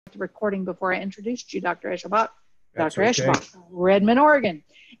recording before I introduced you, Dr. Eschelbach. That's Dr. okay. Eschelbach, Redmond, Oregon.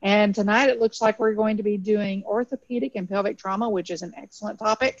 And tonight it looks like we're going to be doing orthopedic and pelvic trauma, which is an excellent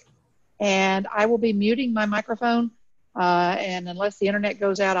topic. And I will be muting my microphone. And unless the internet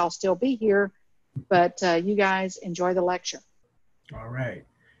goes out, I'll still be here. But you guys enjoy the lecture. All right.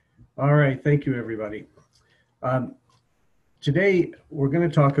 All right. Thank you, everybody. Today, we're going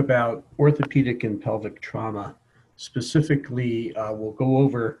to talk about orthopedic and pelvic trauma. Specifically, we'll go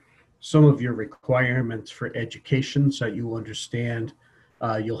over some of your requirements for education so that you understand.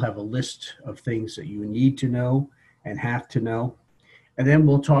 You'll have a list of things that you need to know and have to know. And then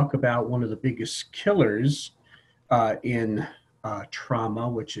we'll talk about one of the biggest killers in trauma,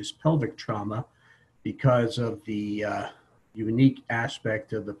 which is pelvic trauma, because of the unique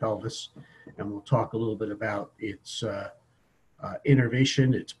aspect of the pelvis. And we'll talk a little bit about its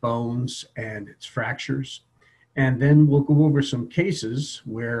innervation, its bones, and its fractures. And then we'll go over some cases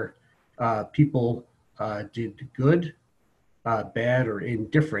where people did good, bad, or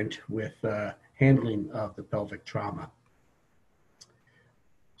indifferent with handling of the pelvic trauma.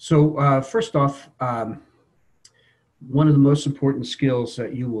 So first off, one of the most important skills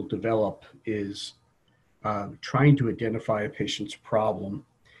that you will develop is trying to identify a patient's problem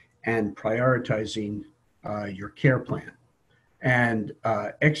and prioritizing your care plan and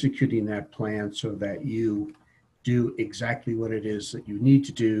executing that plan so that you do exactly what it is that you need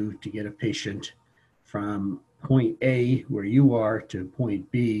to do to get a patient from point A, where you are, to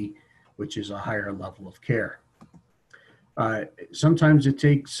point B, which is a higher level of care. Sometimes it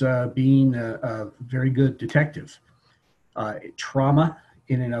takes being a very good detective. Trauma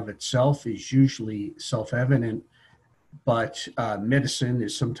in and of itself is usually self-evident, but medicine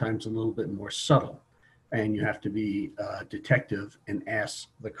is sometimes a little bit more subtle, and you have to be a detective and ask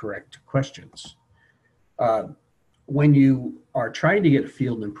the correct questions. When you are trying to get a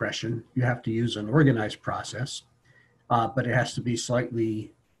field impression, you have to use an organized process, but it has to be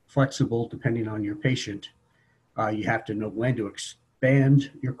slightly flexible depending on your patient. You have to know when to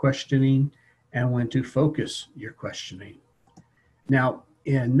expand your questioning and when to focus your questioning. Now,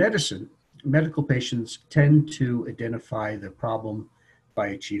 in medicine, medical patients tend to identify the problem by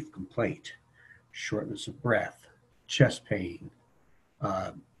a chief complaint: shortness of breath, chest pain,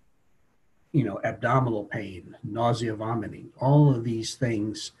 abdominal pain, nausea, vomiting, all of these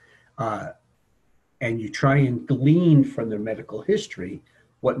things. And you try and glean from their medical history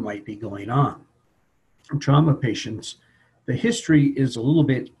what might be going on. In trauma patients, the history is a little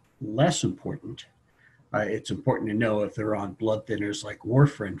bit less important. It's important to know if they're on blood thinners like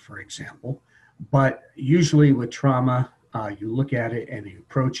warfarin, for example. But usually with trauma, you look at it and you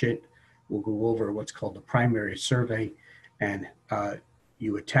approach it. We'll go over what's called the primary survey, and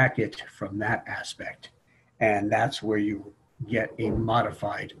you attack it from that aspect. And that's where you get a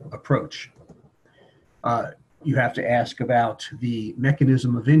modified approach. You have to ask about the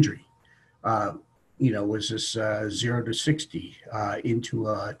mechanism of injury. Was this 0 to 60 into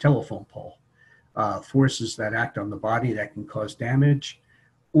a telephone pole? Forces that act on the body that can cause damage,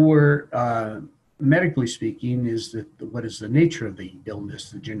 or medically speaking, what is the nature of the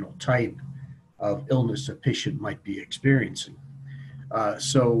illness, the general type of illness a patient might be experiencing.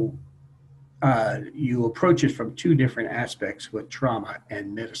 So you approach it from two different aspects with trauma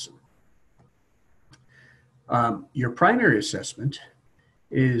and medicine. Your primary assessment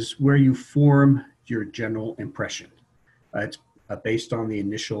is where you form your general impression. It's based on the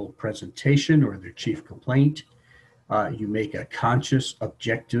initial presentation or their chief complaint. You make a conscious,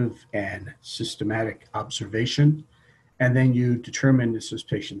 objective, and systematic observation, and then you determine is this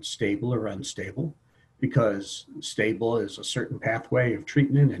patient stable or unstable, because stable is a certain pathway of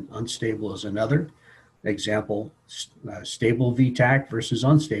treatment and unstable is another. Example, stable VTAC versus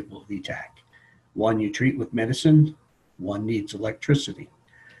unstable VTAC. One you treat with medicine, one needs electricity.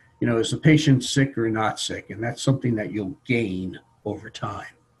 Is the patient sick or not sick? And that's something that you'll gain over time.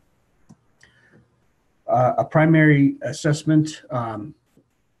 A primary assessment,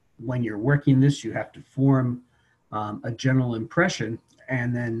 when you're working this, you have to form a general impression.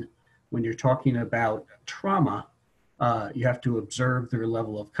 And then when you're talking about trauma, you have to observe their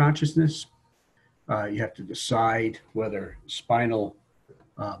level of consciousness. You have to decide whether spinal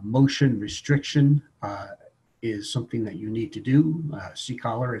motion restriction is something that you need to do,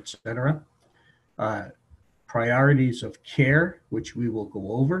 C-collar, etc. Priorities of care, which we will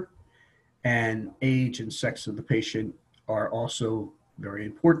go over, and age and sex of the patient are also very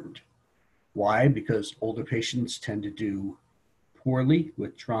important. Why? Because older patients tend to do poorly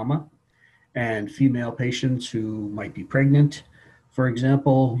with trauma, and female patients who might be pregnant, for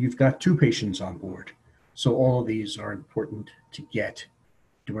example, you've got two patients on board. So all of these are important to get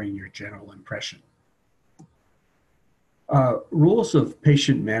during your general impression. Rules of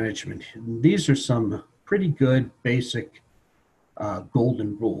patient management. These are some pretty good basic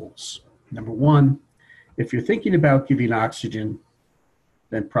golden rules. Number one, if you're thinking about giving oxygen,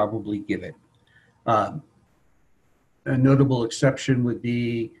 then probably give it. A notable exception would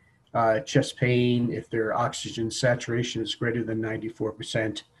be chest pain. If their oxygen saturation is greater than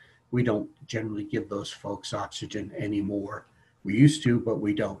 94%, we don't generally give those folks oxygen anymore. We used to, but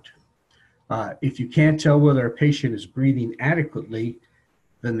we don't. If you can't tell whether a patient is breathing adequately,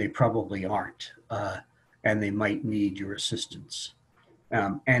 then they probably aren't, and they might need your assistance.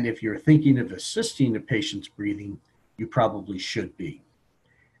 And if you're thinking of assisting a patient's breathing, you probably should be.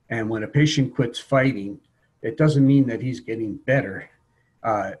 And when a patient quits fighting, it doesn't mean that he's getting better.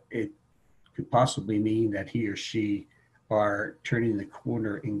 It could possibly mean that he or she are turning the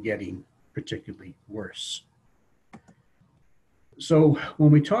corner and getting particularly worse. So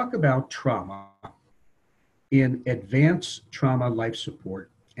when we talk about trauma, in advanced trauma life support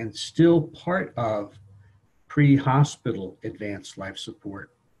and still part of pre-hospital advanced life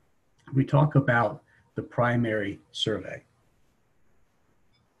support, we talk about the primary survey.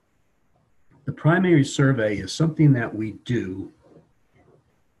 The primary survey is something that we do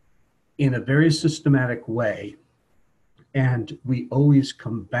in a very systematic way, and we always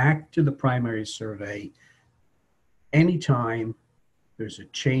come back to the primary survey anytime there's a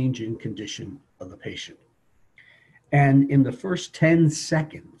change in condition of the patient. And in the first 10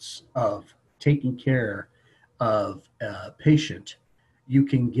 seconds of taking care of a patient, you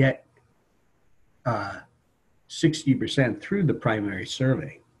can get 60% through the primary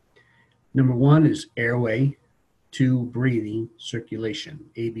survey. Number one is airway, 2, breathing, circulation,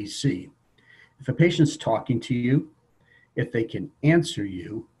 ABC. If a patient's talking to you, if they can answer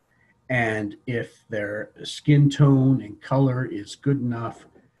you, and if their skin tone and color is good enough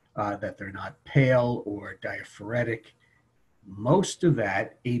that they're not pale or diaphoretic, most of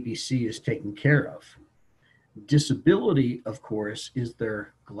that ABC is taken care of. Disability, of course, is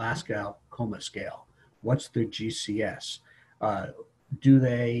their Glasgow Coma Scale. What's their GCS? Do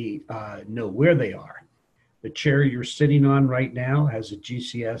they know where they are? The chair you're sitting on right now has a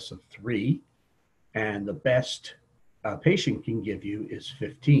GCS of 3, and the best a patient can give you is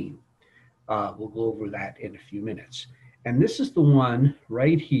 15. We'll go over that in a few minutes. And this is the one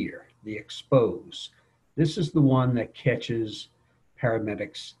right here, the expose. This is the one that catches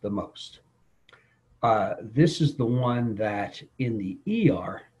paramedics the most. This is the one that in the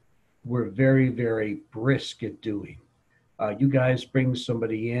ER, we're very, very brisk at doing. You guys bring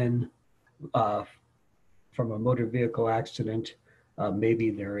somebody in from a motor vehicle accident.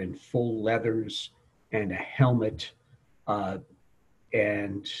 Maybe they're in full leathers and a helmet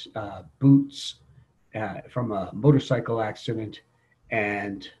and boots from a motorcycle accident.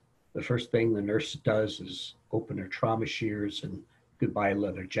 And the first thing the nurse does is open her trauma shears and goodbye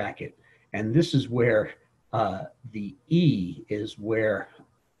leather jacket. And this is where the E is where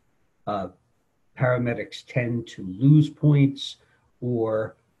paramedics tend to lose points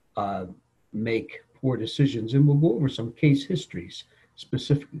or make poor decisions. And we'll go over some case histories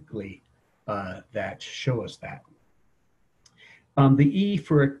specifically that show us that. The E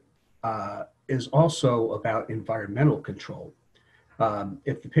for is also about environmental control.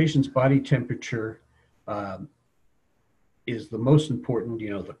 If the patient's body temperature is the most important, you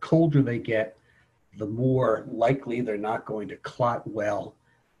know, the colder they get, the more likely they're not going to clot well,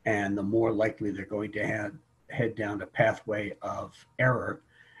 and the more likely they're going to head down a pathway of error.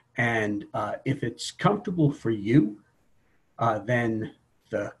 And if it's comfortable for you, then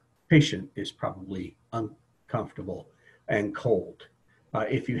the patient is probably uncomfortable and cold.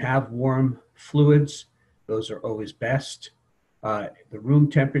 If you have warm fluids, those are always best. The room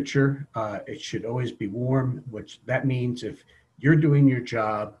temperature, it should always be warm, which that means if you're doing your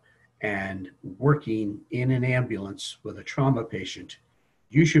job and working in an ambulance with a trauma patient,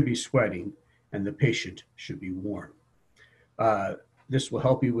 you should be sweating and the patient should be warm. This will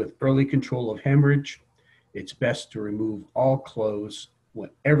help you with early control of hemorrhage. It's best to remove all clothes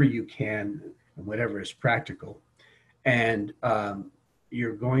whenever you can and whatever is practical. And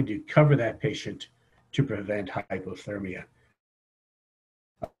you're going to cover that patient to prevent hypothermia.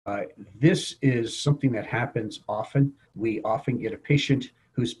 This is something that happens often. We often get a patient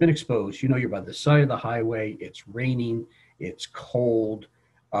who's been exposed. You know, you're by the side of the highway, it's raining, it's cold,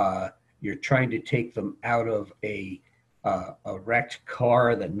 you're trying to take them out of a wrecked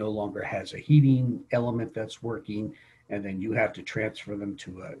car that no longer has a heating element that's working, and then you have to transfer them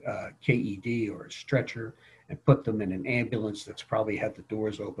to a KED or a stretcher and put them in an ambulance that's probably had the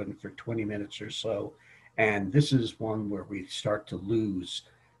doors open for 20 minutes or so. And this is one where we start to lose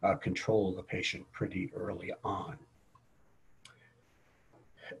control the patient pretty early on.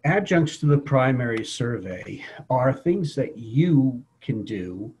 Adjuncts to the primary survey are things that you can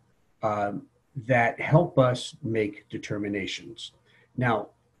do that help us make determinations. Now,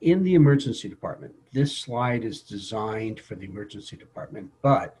 in the emergency department, this slide is designed for the emergency department,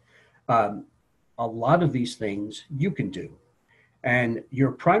 but a lot of these things you can do. And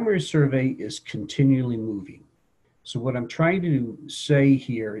your primary survey is continually moving. So what I'm trying to say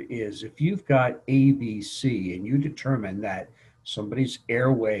here is if you've got A, B, C, and you determine that somebody's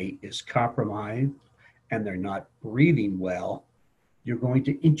airway is compromised and they're not breathing well, you're going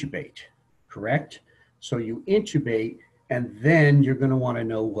to intubate, correct? So you intubate, and then you're going to want to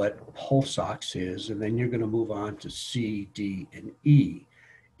know what pulse ox is, and then you're going to move on to C, D, and E.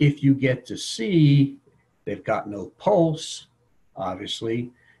 If you get to C, they've got no pulse,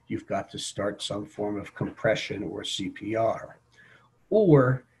 obviously, you've got to start some form of compression or CPR.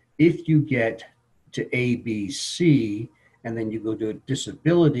 Or if you get to A, B, C, and then you go to a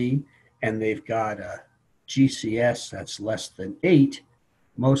disability and they've got a GCS that's less than 8,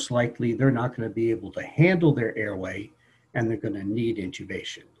 most likely they're not going to be able to handle their airway and they're going to need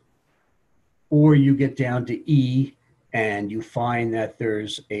intubation. Or you get down to E and you find that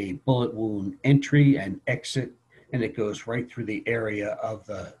there's a bullet wound entry and exit, and it goes right through the area of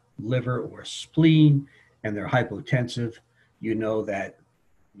the liver or spleen, and they're hypotensive. You know that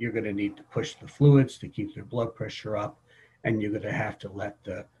you're going to need to push the fluids to keep their blood pressure up, and you're going to have to let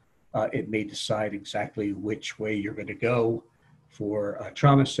the, it may decide exactly which way you're going to go for a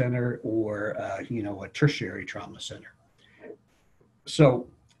trauma center or, you know, a tertiary trauma center. So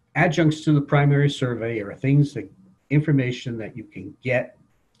adjuncts to the primary survey are things that, information that you can get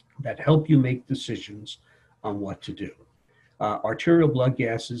that help you make decisions on what to do. Arterial blood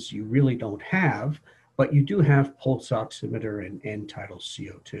gases you really don't have, but you do have pulse oximeter and end-tidal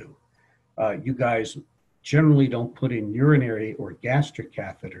CO2. You guys generally don't put in urinary or gastric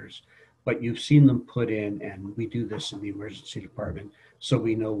catheters, but you've seen them put in, and we do this in the emergency department, so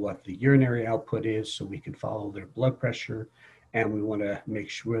we know what the urinary output is, so we can follow their blood pressure, and we want to make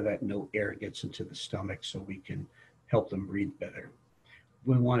sure that no air gets into the stomach so we can help them breathe better.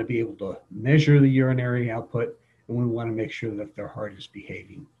 We want to be able to measure the urinary output, and we want to make sure that their heart is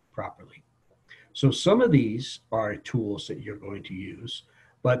behaving properly. So some of these are tools that you're going to use,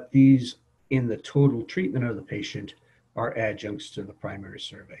 but these in the total treatment of the patient are adjuncts to the primary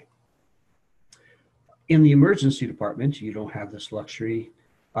survey. In the emergency department, you don't have this luxury.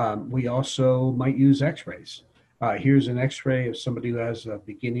 We also might use x-rays. Here's an x-ray of somebody who has a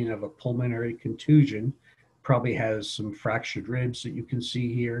beginning of a pulmonary contusion, probably has some fractured ribs that you can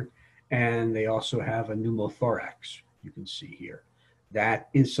see here, and they also have a pneumothorax you can see here. That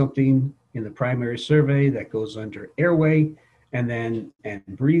is something in the primary survey that goes under airway and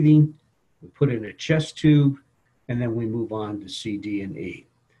breathing. We put in a chest tube, and then we move on to C, D, and E.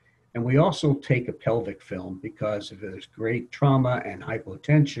 And we also take a pelvic film because if there's great trauma and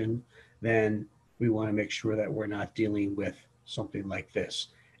hypotension, then we want to make sure that we're not dealing with something like this.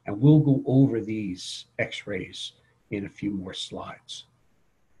 And we'll go over these x-rays in a few more slides.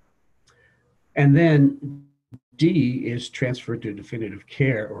 And then D is transferred to definitive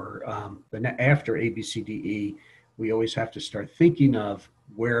care, or after A, B, C, D, E, we always have to start thinking of,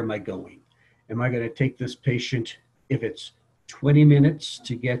 where am I going? Am I going to take this patient, if it's 20 minutes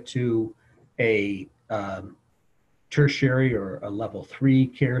to get to a tertiary or a level 3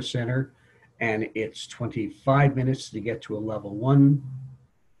 care center, and it's 25 minutes to get to a level 1,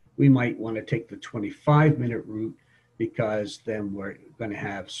 we might want to take the 25-minute route, because then we're going to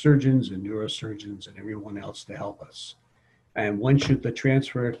have surgeons and neurosurgeons and everyone else to help us. And when should the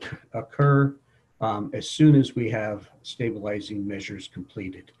transfer occur? As soon as we have stabilizing measures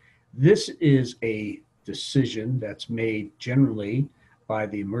completed. This is a decision that's made generally by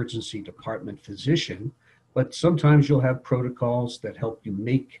the emergency department physician, but sometimes you'll have protocols that help you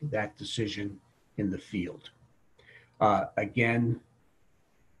make that decision in the field. Again,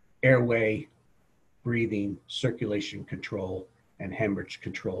 airway, breathing, circulation control, and hemorrhage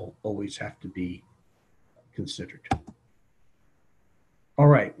control always have to be considered. All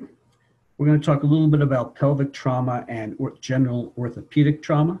right, we're going to talk a little bit about pelvic trauma and general orthopedic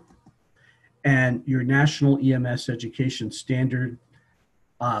trauma. And your national EMS education standard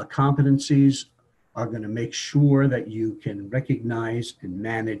competencies are going to make sure that you can recognize and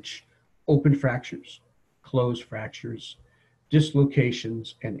manage open fractures, closed fractures,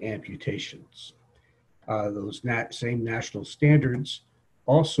 dislocations, and amputations. Those same national standards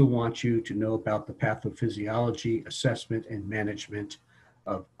also want you to know about the pathophysiology, assessment, and management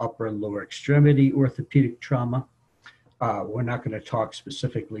of upper and lower extremity orthopedic trauma. We're not going to talk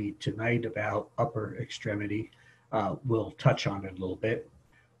specifically tonight about upper extremity. We'll touch on it a little bit.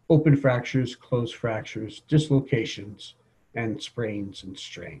 Open fractures, closed fractures, dislocations, and sprains and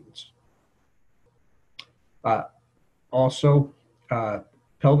strains. Also,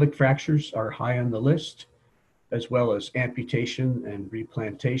 pelvic fractures are high on the list, as well as amputation and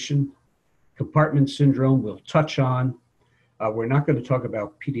replantation. Compartment syndrome we'll touch on. We're not going to talk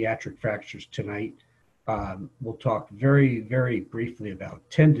about pediatric fractures tonight. We'll talk very, very briefly about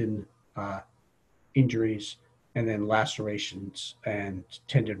tendon injuries, and then lacerations and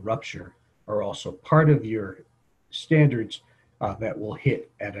tendon rupture are also part of your standards that we'll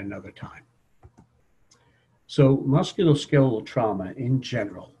hit at another time. So musculoskeletal trauma in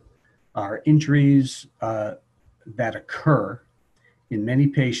general are injuries that occur in many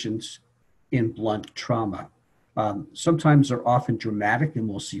patients in blunt trauma. Sometimes they're often dramatic, and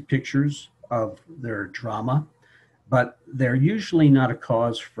we'll see pictures of their trauma, but they're usually not a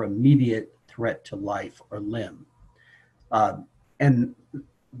cause for immediate threat to life or limb. And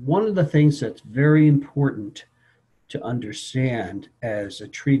one of the things that's very important to understand as a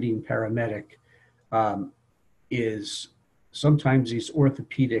treating paramedic is sometimes these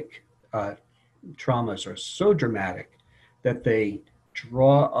orthopedic traumas are so dramatic that they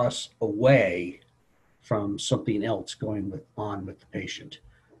draw us away from something else going on with the patient.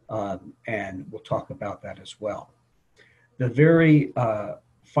 And we'll talk about that as well. The very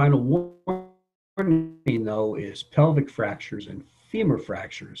final warning, though, is pelvic fractures and femur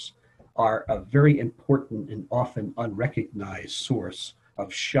fractures are a very important and often unrecognized source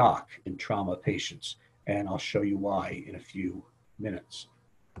of shock in trauma patients. And I'll show you why in a few minutes.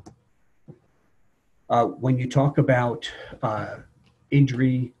 When you talk about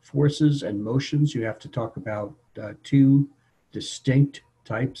injury forces and motions, you have to talk about two distinct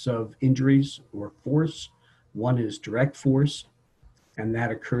types of injuries or force. One is direct force, and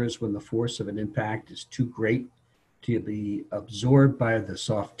that occurs when the force of an impact is too great to be absorbed by the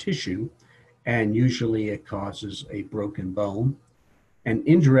soft tissue, and usually it causes a broken bone. And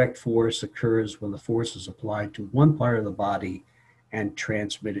indirect force occurs when the force is applied to one part of the body and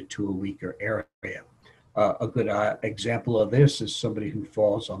transmitted to a weaker area. A good example of this is somebody who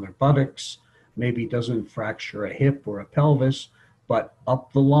falls on their buttocks, maybe doesn't fracture a hip or a pelvis, but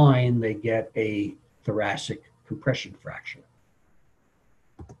up the line they get a thoracic compression fracture.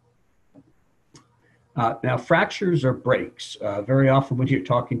 Now, fractures are breaks. Very often when you're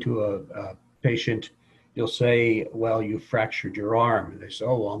talking to a patient, you'll say, well, you fractured your arm. And they say,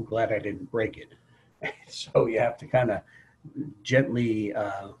 oh, well, I'm glad I didn't break it. So you have to kind of gently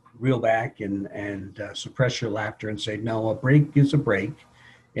reel back and suppress your laughter and say, no, a break is a break,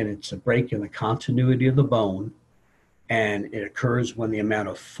 and it's a break in the continuity of the bone, and it occurs when the amount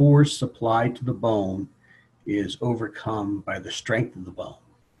of force applied to the bone is overcome by the strength of the bone.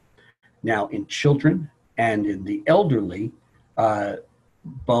 Now, in children and in the elderly,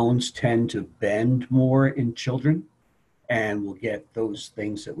 bones tend to bend more in children, and we'll get those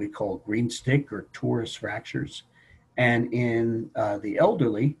things that we call green stick or torus fractures. And in the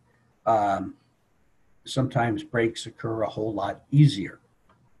elderly, sometimes breaks occur a whole lot easier.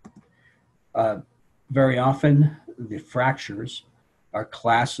 Very often, the fractures are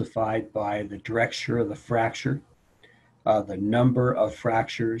classified by the direction of the fracture, the number of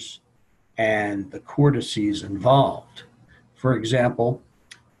fractures, and the cortices involved. For example,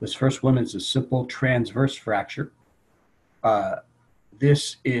 this first one is a simple transverse fracture.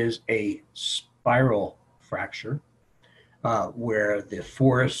 This is a spiral fracture where the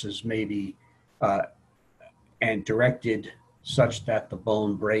force is maybe and directed such that the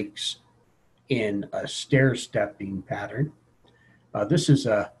bone breaks in a stair-stepping pattern. This is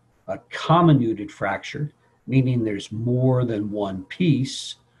a comminuted fracture, meaning there's more than one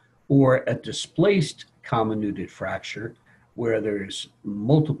piece, or a displaced comminuted fracture where there's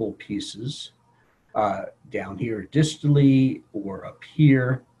multiple pieces down here distally or up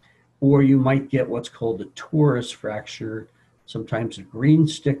here, or you might get what's called a torus fracture. Sometimes a green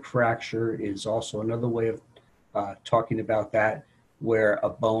stick fracture is also another way of talking about that, where a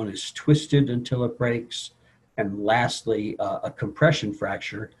bone is twisted until it breaks. And lastly, a compression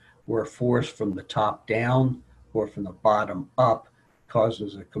fracture, where force from the top down or from the bottom up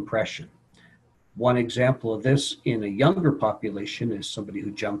causes a compression. One example of this in a younger population is somebody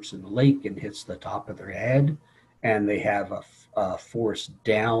who jumps in the lake and hits the top of their head, and they have a force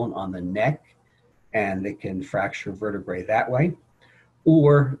down on the neck, and they can fracture vertebrae that way.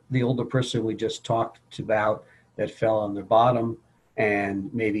 Or the older person we just talked about that fell on their bottom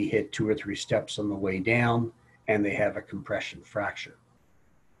and maybe hit 2 or 3 steps on the way down, and they have a compression fracture.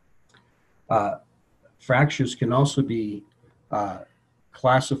 Fractures can also be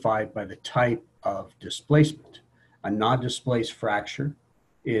classified by the type of displacement. A non-displaced fracture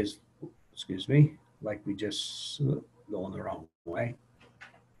is, excuse me, like we just going the wrong way.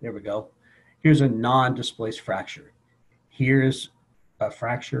 There we go. Here's a non-displaced fracture. Here's a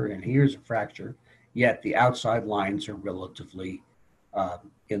fracture and here's a fracture, yet the outside lines are relatively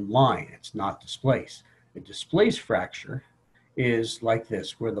in line. It's not displaced. A displaced fracture is like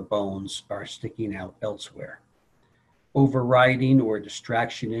this, where the bones are sticking out elsewhere. Overriding or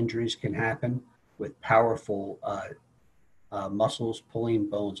distraction injuries can happen with powerful muscles pulling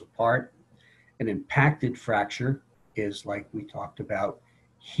bones apart. An impacted fracture is like we talked about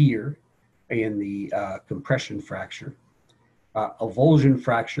here in the compression fracture. Avulsion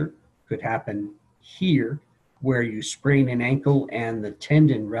fracture could happen here, where you sprain an ankle and the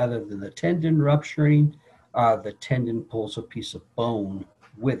tendon, rather than the tendon rupturing, the tendon pulls a piece of bone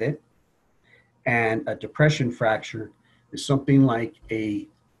with it. And a depression fracture is something like a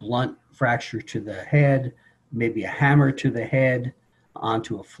blunt fracture to the head, maybe a hammer to the head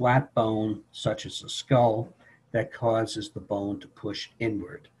onto a flat bone, such as the skull, that causes the bone to push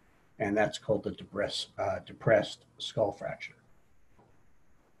inward. And that's called the depressed skull fracture.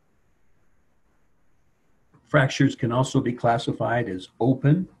 Fractures can also be classified as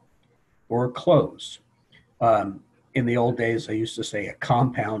open or closed. In the old days, I used to say a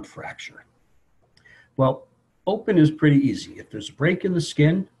compound fracture. Well, open is pretty easy. If there's a break in the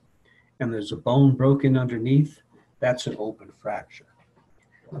skin and there's a bone broken underneath, that's an open fracture.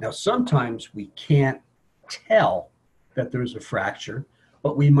 Now, sometimes we can't tell that there's a fracture,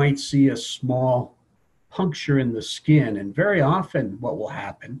 but we might see a small puncture in the skin. And very often what will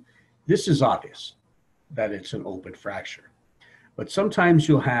happen, this is obvious that it's an open fracture. But sometimes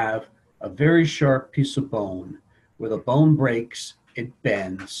you'll have a very sharp piece of bone where the bone breaks, it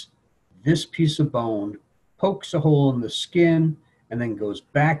bends. This piece of bone pokes a hole in the skin and then goes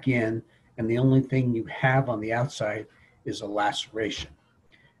back in, and the only thing you have on the outside is a laceration.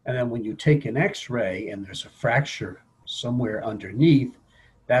 And then when you take an x-ray and there's a fracture somewhere underneath,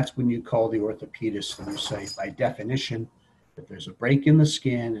 that's when you call the orthopedist and you say, by definition, if there's a break in the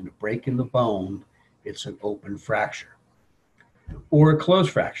skin and a break in the bone, it's an open fracture. Or a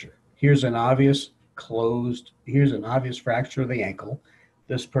closed fracture. Here's an obvious fracture of the ankle.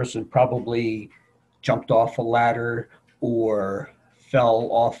 This person probably jumped off a ladder or fell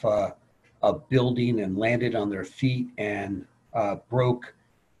off a building and landed on their feet and broke.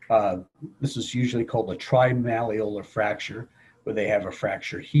 This is usually called a trimalleolar fracture, where they have a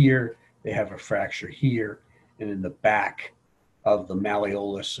fracture here, they have a fracture here, and in the back of the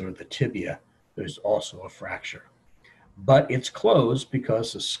malleolus or the tibia, there's also a fracture. But it's closed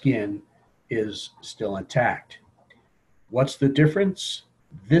because the skin is still intact. What's the difference?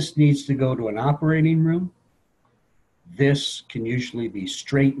 This needs to go to an operating room. This can usually be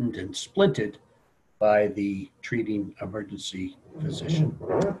straightened and splinted by the treating emergency physician.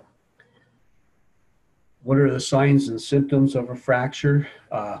 What are the signs and symptoms of a fracture?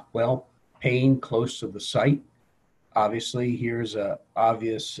 Well, pain close to the site. Obviously, here's an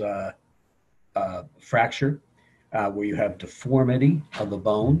obvious fracture where you have deformity of the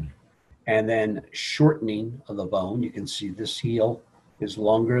bone and then shortening of the bone. You can see this heel is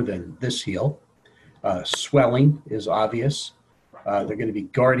longer than this heel. Swelling is obvious. They're going to be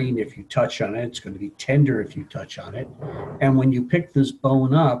guarding if you touch on it. It's going to be tender if you touch on it. And when you pick this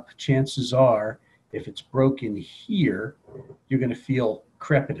bone up, chances are, if it's broken here, you're going to feel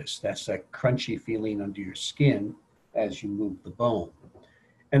crepitus. That's that crunchy feeling under your skin as you move the bone.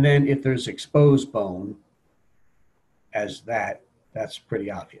 And then if there's exposed bone, as that's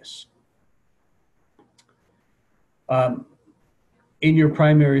pretty obvious. In your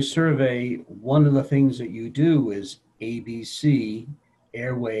primary survey, one of the things that you do is ABC,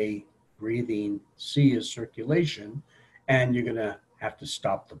 airway, breathing, C is circulation, and you're gonna have to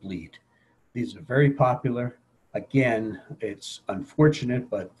stop the bleed. These are very popular. Again, it's unfortunate,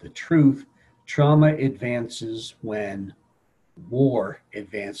 but the truth, trauma advances when war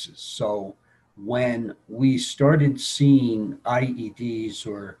advances. So when we started seeing IEDs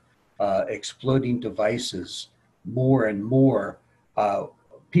or exploding devices more and more,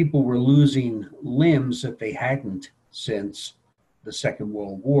 people were losing limbs that they hadn't since the Second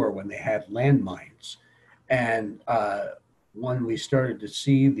World War, when they had landmines. And when we started to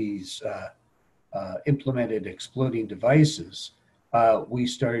see these implemented exploding devices, we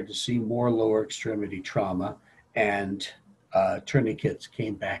started to see more lower extremity trauma, and tourniquets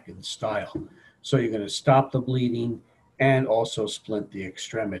came back in style. So you're going to stop the bleeding and also splint the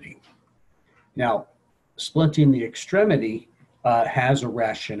extremity. Now, splinting the extremity has a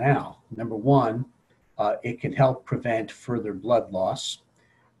rationale. Number one, It can help prevent further blood loss.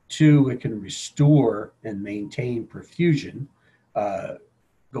 2, it can restore and maintain perfusion.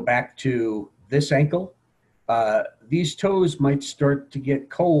 Go back to this ankle. These toes might start to get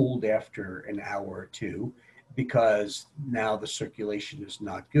cold after an hour or two because now the circulation is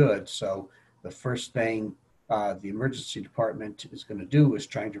not good. So the first thing the emergency department is going to do is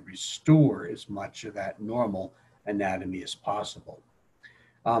trying to restore as much of that normal anatomy as possible.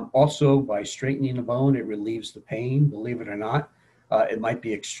 Also, by straightening the bone, it relieves the pain, believe it or not. It might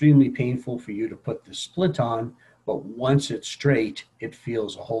be extremely painful for you to put the splint on, but once it's straight, it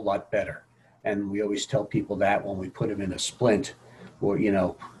feels a whole lot better. And we always tell people that when we put them in a splint, or,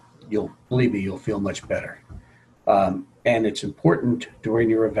 you'll believe me, you'll feel much better. And it's important during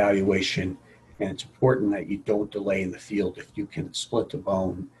your evaluation, and it's important that you don't delay in the field. If you can split a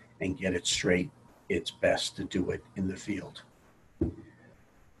bone and get it straight, it's best to do it in the field.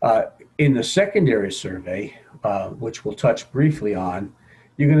 In the secondary survey, which we'll touch briefly on,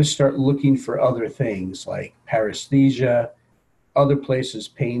 you're going to start looking for other things like paresthesia, other places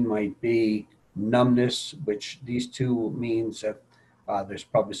pain might be, numbness, which these two means that there's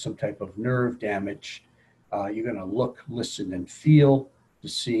probably some type of nerve damage. You're going to look, listen, and feel to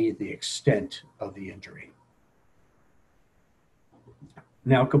see the extent of the injury.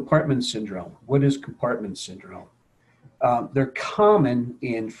 Now, compartment syndrome. What is compartment syndrome? They're common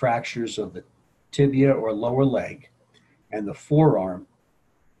in fractures of the tibia or lower leg and the forearm,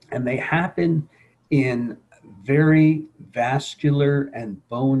 and they happen in very vascular and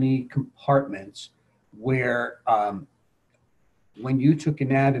bony compartments where when you took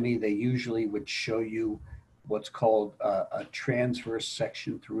anatomy, they usually would show you what's called a transverse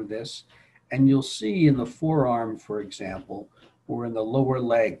section through this. And you'll see in the forearm, for example, or in the lower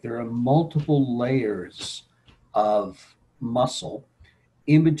leg, there are multiple layers of muscle.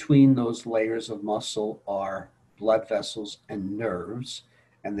 In between those layers of muscle are blood vessels and nerves,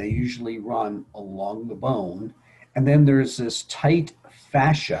 and they usually run along the bone. And then there's this tight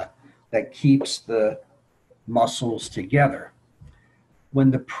fascia that keeps the muscles together.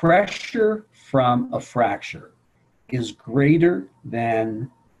 When the pressure from a fracture is greater than,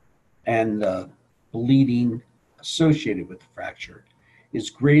 and the bleeding associated with the fracture is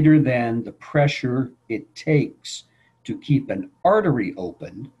greater than the pressure it takes to keep an artery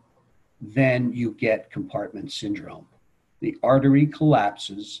open, then you get compartment syndrome. The artery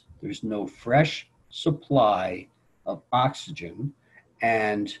collapses, there's no fresh supply of oxygen,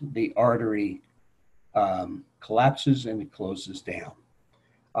 and the artery collapses and it closes down.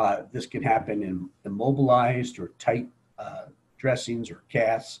 This can happen in immobilized or tight dressings or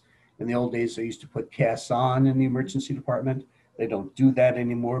casts. In the old days, they used to put casts on in the emergency department. They don't do that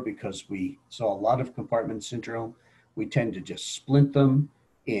anymore because we saw a lot of compartment syndrome. We tend to just splint them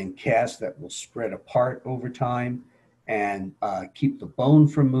in casts that will spread apart over time and keep the bone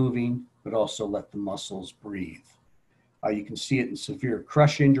from moving, but also let the muscles breathe. You can see it in severe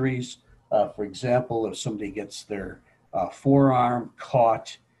crush injuries. For example, if somebody gets their forearm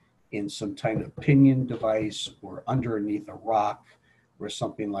caught in some kind of pinion device or underneath a rock or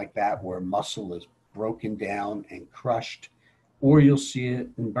something like that, where muscle is broken down and crushed, or you'll see it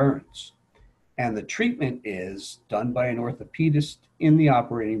in burns. And the treatment is done by an orthopedist in the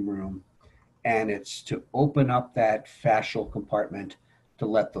operating room, and it's to open up that fascial compartment to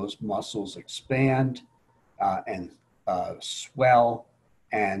let those muscles expand and swell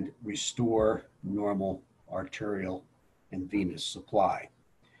and restore normal arterial and venous supply.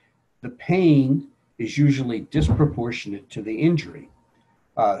 The pain is usually disproportionate to the injury.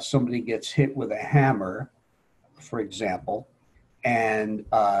 Somebody gets hit with a hammer, for example, and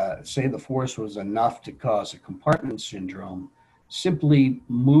say the force was enough to cause a compartment syndrome. Simply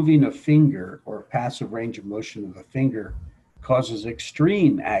moving a finger or passive range of motion of a finger causes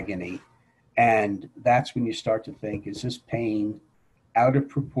extreme agony. And that's when you start to think, is this pain out of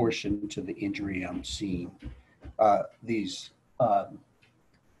proportion to the injury I'm seeing? These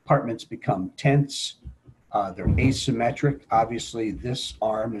compartments become tense. They're asymmetric. Obviously, this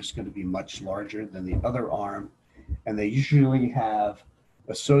arm is going to be much larger than the other arm, and they usually have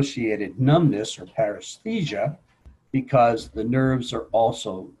associated numbness or paresthesia because the nerves are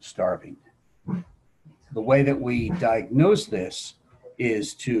also starving. The way that we diagnose this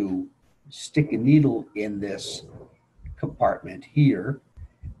is to stick a needle in this compartment here,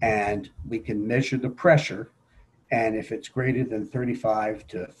 and we can measure the pressure. And if it's greater than 35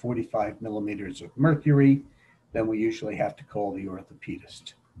 to 45 millimeters of mercury, then we usually have to call the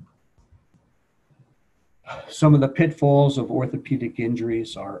orthopedist. Some of the pitfalls of orthopedic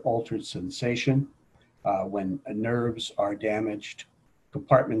injuries are altered sensation. When nerves are damaged,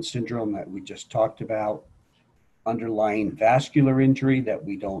 compartment syndrome that we just talked about, underlying vascular injury that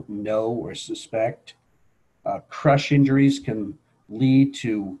we don't know or suspect. Crush injuries can lead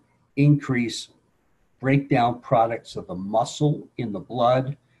to increased breakdown products of the muscle in the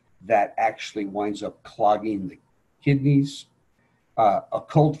blood that actually winds up clogging the kidneys.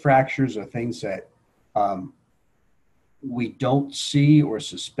 Occult fractures are things that we don't see or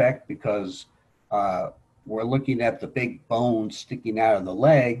suspect because we're looking at the big bone sticking out of the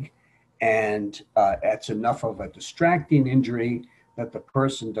leg, and it's enough of a distracting injury that the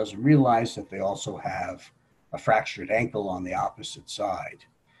person doesn't realize that they also have a fractured ankle on the opposite side.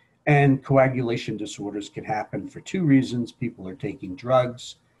 And coagulation disorders can happen for two reasons. People are taking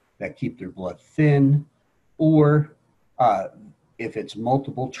drugs that keep their blood thin, or if it's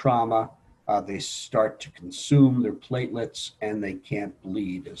multiple trauma, they start to consume their platelets and they can't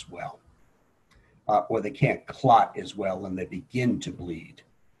bleed as well. Or they can't clot as well and they begin to bleed.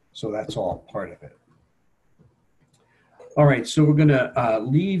 So that's all part of it. All right, so we're going to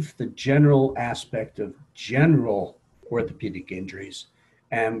leave the general aspect of general orthopedic injuries,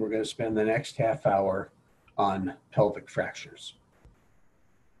 and we're going to spend the next half hour on pelvic fractures.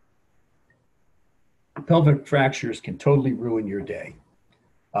 Pelvic fractures can totally ruin your day.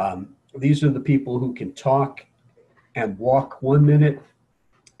 These are the people who can talk and walk 1 minute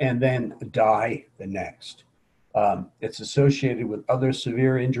and then die the next. It's associated with other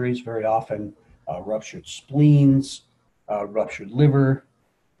severe injuries, very often ruptured spleens, ruptured liver,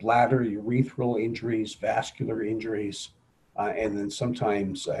 bladder, urethral injuries, vascular injuries, and then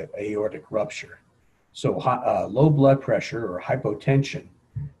sometimes aortic rupture. So low blood pressure or hypotension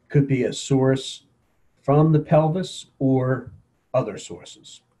could be a source from the pelvis or other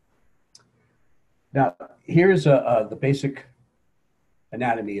sources. Now, here's the basic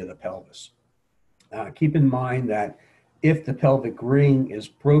anatomy of the pelvis. Keep in mind that if the pelvic ring is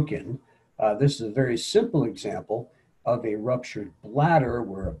broken, this is a very simple example of a ruptured bladder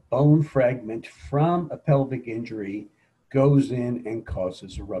where a bone fragment from a pelvic injury goes in and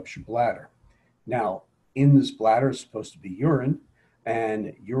causes a ruptured bladder. Now, in this bladder is supposed to be urine,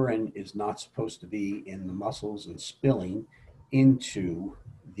 and urine is not supposed to be in the muscles and spilling into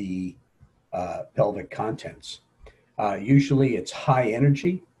the pelvic contents. Usually it's high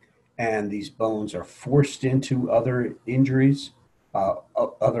energy, and these bones are forced into other injuries,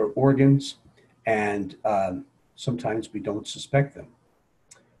 other organs, and sometimes we don't suspect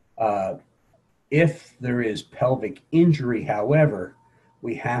them. If there is pelvic injury, however,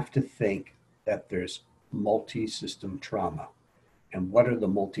 we have to think that there's multi-system trauma. And what are the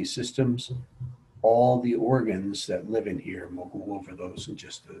multi-systems? All the organs that live in here, and we'll go over those in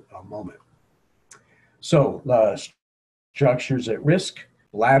just a moment. So structures at risk: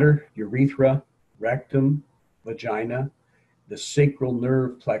 bladder, urethra, rectum, vagina, the sacral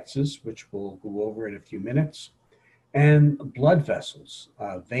nerve plexus, which we'll go over in a few minutes, and blood vessels,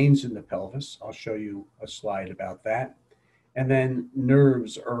 veins in the pelvis. I'll show you a slide about that. And then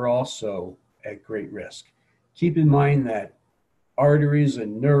nerves are also at great risk. Keep in mind that arteries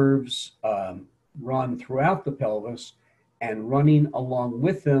and nerves run throughout the pelvis, and running along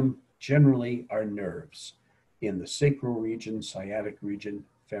with them generally are nerves in the sacral region, sciatic region,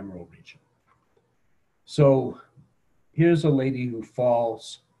 femoral region. So here's a lady who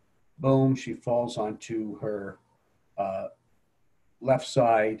falls, boom, she falls onto her left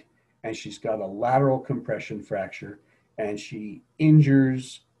side, and she's got a lateral compression fracture, and she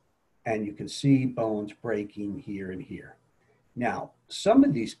injures, and you can see bones breaking here and here. Now, some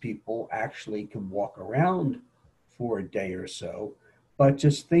of these people actually can walk around for a day or so, but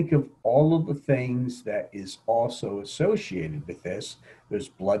just think of all of the things that is also associated with this. There's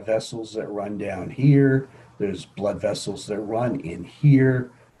blood vessels that run down here. There's blood vessels that run in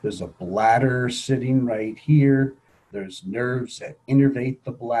here. There's a bladder sitting right here. There's nerves that innervate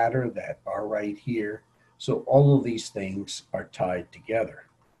the bladder that are right here. So all of these things are tied together.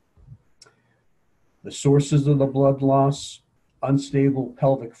 The sources of the blood loss: unstable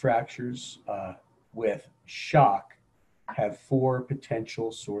pelvic fractures with shock have 4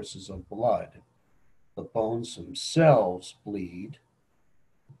 potential sources of blood. The bones themselves bleed,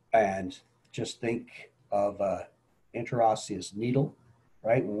 and just think of an interosseous needle,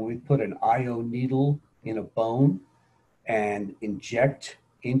 right? When we put an IO needle in a bone and inject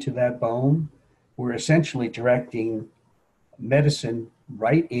into that bone, we're essentially directing medicine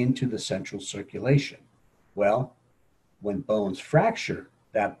right into the central circulation. Well, when bones fracture,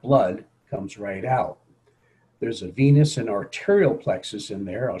 that blood comes right out. There's a venous and arterial plexus in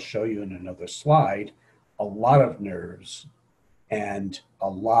there. I'll show you in another slide. A lot of nerves and a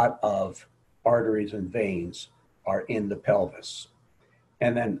lot of arteries and veins are in the pelvis.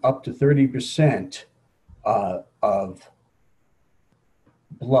 and then up to 30% of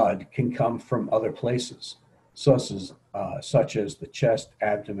blood can come from other places, such as the chest,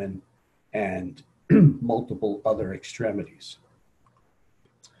 abdomen, and multiple other extremities.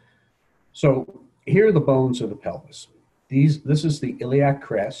 So here are the bones of the pelvis. This is the iliac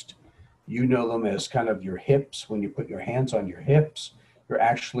crest. You know them as kind of your hips. When you put your hands on your hips, you're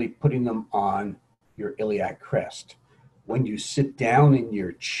actually putting them on your iliac crest. When you sit down in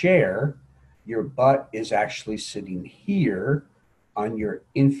your chair, your butt is actually sitting here on your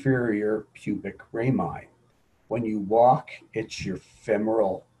inferior pubic rami. When you walk, it's your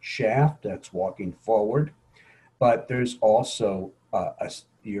femoral shaft that's walking forward, but there's also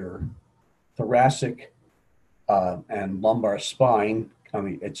your thoracic and lumbar spine.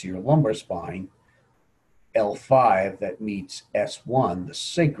 It's your lumbar spine, L5, that meets S1, the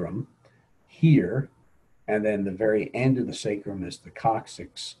sacrum, here, and then the very end of the sacrum is the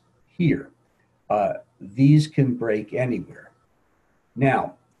coccyx here. These can break anywhere.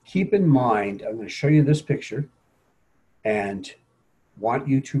 Now, keep in mind, I'm going to show you this picture and want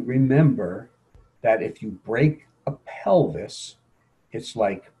you to remember that if you break a pelvis, it's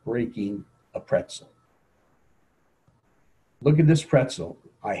like breaking a pretzel. Look at this pretzel.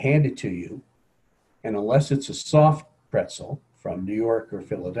 I hand it to you, and unless it's a soft pretzel from New York or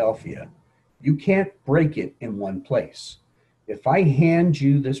Philadelphia, you can't break it in one place. If I hand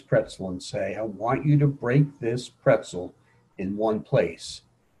you this pretzel and say, I want you to break this pretzel in one place,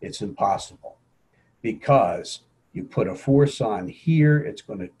 it's impossible, because you put a force on here, it's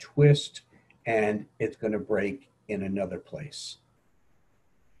going to twist, and it's going to break in another place.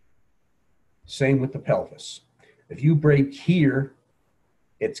 Same with the pelvis. If you break here,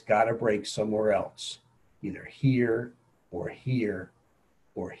 it's got to break somewhere else, either here or here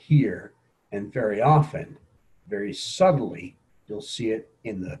or here. And very often, very subtly, you'll see it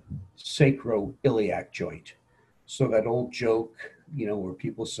in the sacroiliac joint. So that old joke, where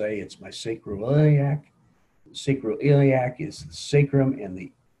people say it's my sacroiliac. Sacroiliac is the sacrum and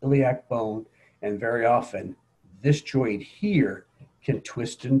the iliac bone. And very often, this joint here can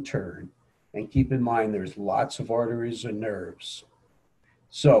twist and turn. And keep in mind, there's lots of arteries and nerves.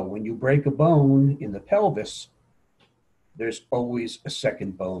 So when you break a bone in the pelvis, there's always a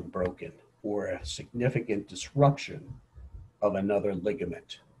second bone broken or a significant disruption of another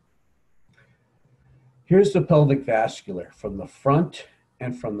ligament. Here's the pelvic vascular from the front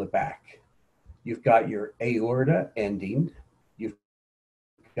and from the back. You've got your aorta ending, you've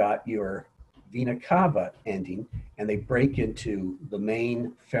got your vena cava ending, and they break into the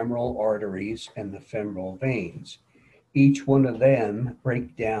main femoral arteries and the femoral veins. Each one of them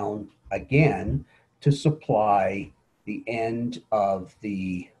break down again to supply the end of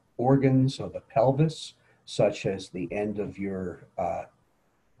the organs of the pelvis, such as the end of your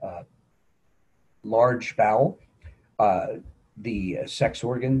large bowel, the sex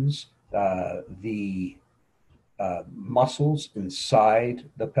organs, the muscles inside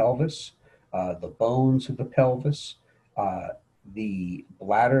the pelvis, the bones of the pelvis, the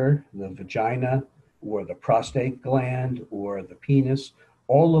bladder, the vagina, or the prostate gland, or the penis.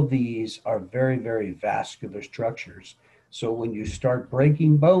 All of these are very, very vascular structures. So when you start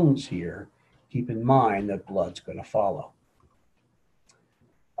breaking bones here, keep in mind that blood's going to follow.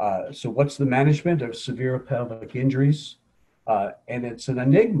 So what's the management of severe pelvic injuries? And it's an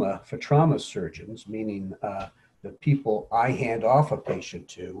enigma for trauma surgeons, meaning the people I hand off a patient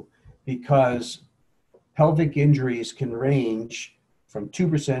to, because pelvic injuries can range from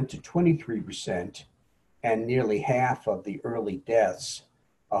 2% to 23%, and nearly half of the early deaths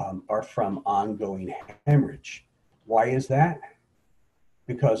are from ongoing hemorrhage. Why is that?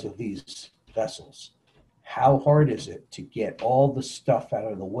 Because of these vessels. How hard is it to get all the stuff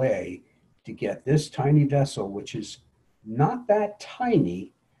out of the way to get this tiny vessel, which is not that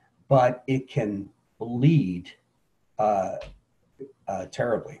tiny, but it can bleed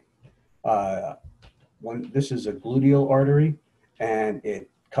terribly. This is a gluteal artery, and it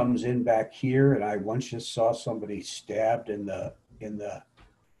comes in back here, and I once just saw somebody stabbed in the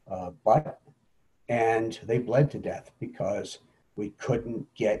butt, and they bled to death because we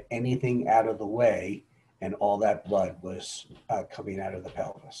couldn't get anything out of the way, and all that blood was coming out of the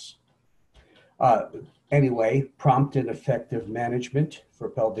pelvis. Anyway, prompt and effective management for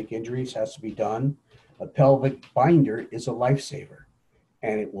pelvic injuries has to be done. A pelvic binder is a lifesaver,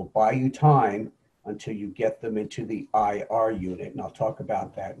 and it will buy you time until you get them into the IR unit, and I'll talk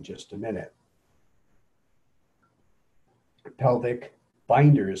about that in just a minute. Pelvic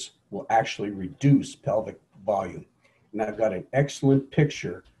binders will actually reduce pelvic volume, and I've got an excellent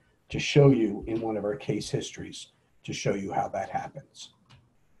picture to show you in one of our case histories to show you how that happens.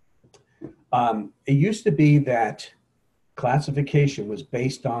 It used to be that classification was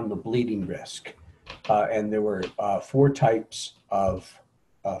based on the bleeding risk, and there were 4 types of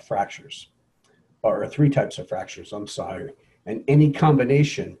fractures, or 3 types of fractures, I'm sorry, and any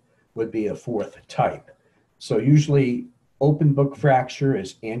combination would be a 4th type. So usually open book fracture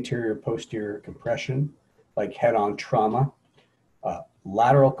is anterior posterior compression, like head-on trauma.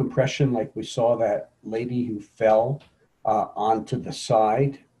 Lateral compression, like we saw that lady who fell onto the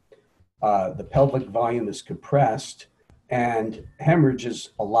side. The pelvic volume is compressed, and hemorrhage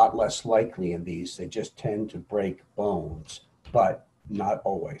is a lot less likely in these. They just tend to break bones, but not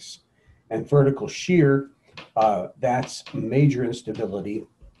always. And vertical shear, that's major instability.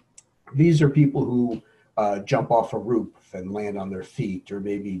 These are people who jump off a roof and land on their feet, or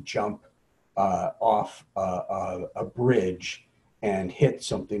maybe jump off a bridge and hit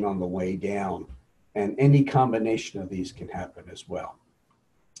something on the way down. And any combination of these can happen as well.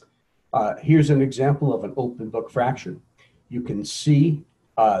 Here's an example of an open book fracture. You can see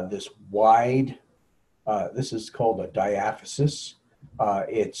this wide, this is called a diaphysis.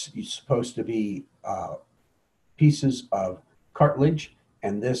 It's supposed to be pieces of cartilage,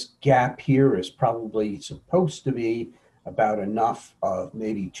 and this gap here is probably supposed to be about enough of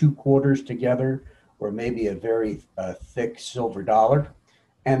maybe 2 quarters together, or maybe a very thick silver dollar.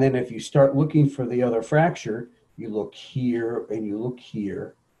 And then if you start looking for the other fracture, you look here and you look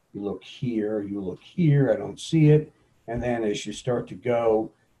here, you look here, you look here, I don't see it. And then as you start to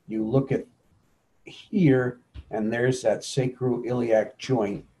go, you look at here, and there's that sacroiliac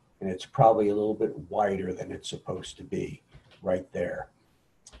joint, and it's probably a little bit wider than it's supposed to be right there.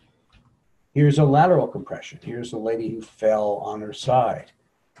 Here's a lateral compression. Here's a lady who fell on her side.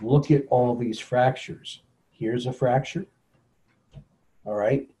 Look at all these fractures. Here's a fracture. All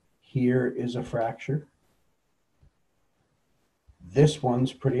right, here is a fracture. This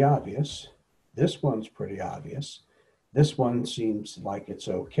one's pretty obvious. This one's pretty obvious. This one seems like it's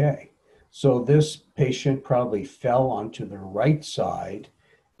okay. So this patient probably fell onto the right side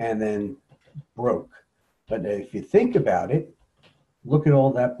and then broke. But if you think about it, look at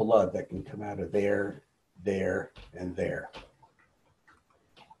all that blood that can come out of there, there, and there.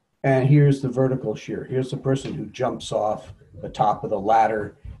 And here's the vertical shear. Here's the person who jumps off the top of the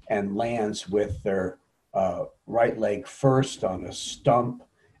ladder and lands with their right leg first on a stump,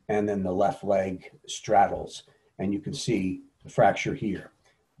 and then the left leg straddles. And you can see the fracture here.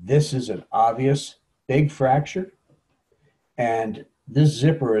 This is an obvious big fracture. And this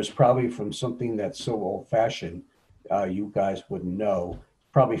zipper is probably from something that's so old-fashioned, you guys wouldn't know,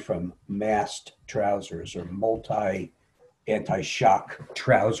 probably from mast trousers or anti-shock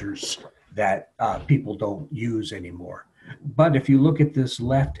trousers that people don't use anymore. But if you look at this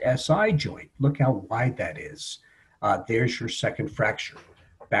left SI joint, look how wide that is. There's your second fracture.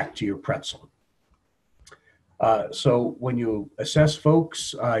 Back to your pretzel. So when you assess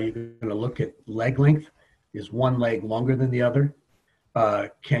folks, you're going to look at leg length. Is one leg longer than the other?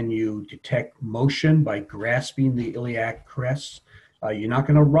 Can you detect motion by grasping the iliac crest? You're not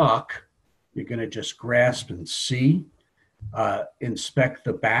going to rock. You're going to just grasp and see. Inspect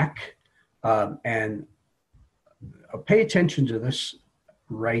the back, and pay attention to this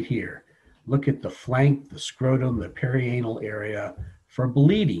right here. Look at the flank, the scrotum, the perianal area for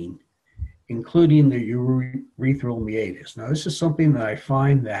bleeding, including the urethral meatus. Now, this is something that I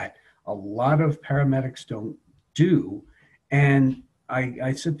find that a lot of paramedics don't do, and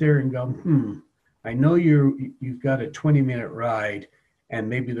I sit there and go, I know you've got a 20-minute ride, and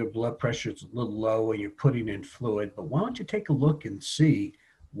maybe their blood pressure is a little low and you're putting in fluid, but why don't you take a look and see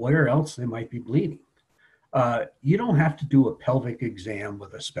where else they might be bleeding? You don't have to do a pelvic exam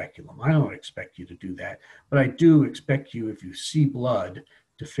with a speculum. I don't expect you to do that, but I do expect you, if you see blood,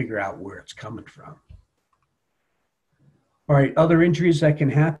 to figure out where it's coming from. All right, other injuries that can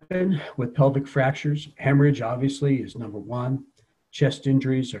happen with pelvic fractures. Hemorrhage, obviously, is number 1. Chest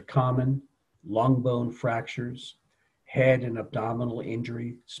injuries are common. Lung bone fractures, head and abdominal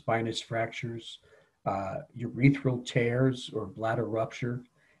injury, spinous fractures, urethral tears or bladder rupture,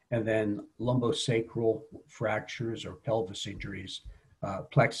 and then lumbosacral fractures or pelvis injuries,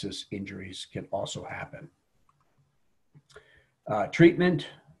 plexus injuries can also happen. Treatment,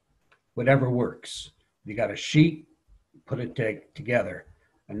 whatever works. You got a sheet, put it together.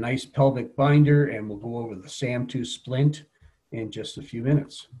 A nice pelvic binder, and we'll go over the SAM2 splint in just a few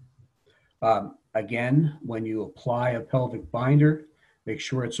minutes. Again, when you apply a pelvic binder, make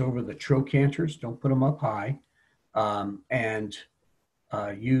sure it's over the trochanters. Don't put them up high. And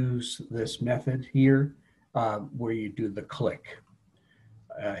use this method here where you do the click.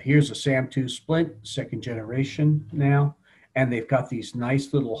 Here's a SAM2 splint, second generation now. And they've got these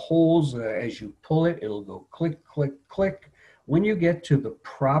nice little holes. As you pull it, it'll go click, click, click. When you get to the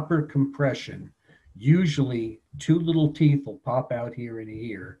proper compression, usually two little teeth will pop out here and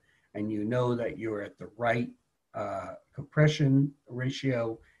here, and you know that you're at the right compression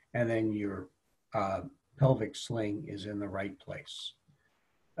ratio, and then your pelvic sling is in the right place.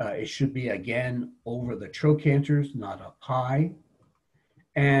 It should be, again, over the trochanters, not up high.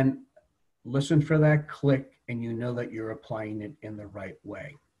 And listen for that click, and you know that you're applying it in the right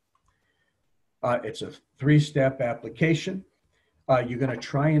way. It's a 3-step application. You're going to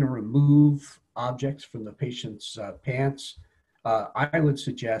try and remove objects from the patient's pants. I would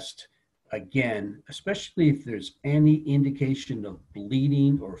suggest, again, especially if there's any indication of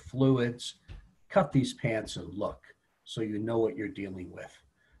bleeding or fluids, cut these pants and look so you know what you're dealing with.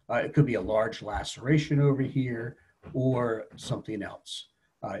 It could be a large laceration over here or something else.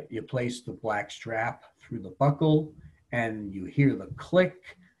 You place the black strap through the buckle and you hear the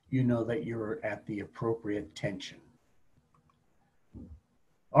click, you know that you're at the appropriate tension.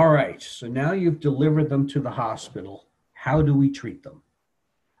 All right, so now you've delivered them to the hospital. How do we treat them?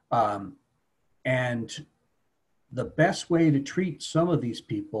 And the best way to treat some of these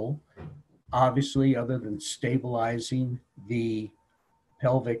people, obviously, other than stabilizing the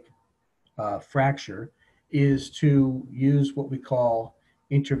pelvic fracture, is to use what we call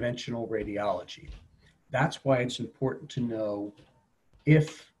interventional radiology. That's why it's important to know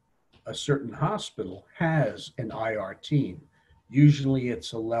if a certain hospital has an IR team. Usually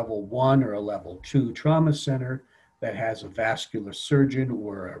it's a level 1 or a level 2 trauma center that has a vascular surgeon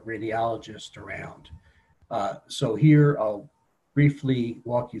or a radiologist around. So here I'll briefly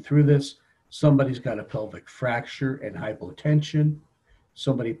walk you through this. Somebody's got a pelvic fracture and hypotension.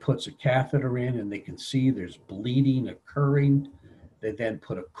 Somebody puts a catheter in and they can see there's bleeding occurring. They then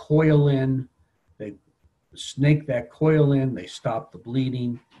put a coil in. They snake that coil in. They stop the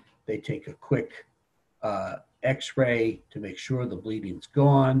bleeding. They take a quick X-ray to make sure the bleeding's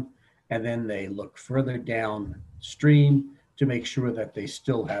gone. And then they look further downstream to make sure that they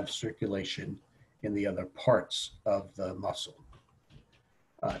still have circulation in the other parts of the muscle.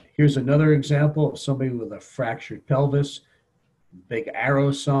 Here's another example of somebody with a fractured pelvis, big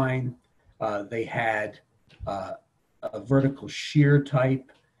arrow sign. They had a vertical shear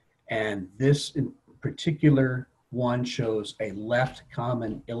type, and this in particular one shows a left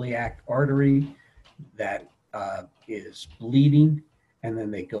common iliac artery that is bleeding, and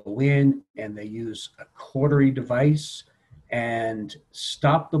then they go in and they use a cautery device and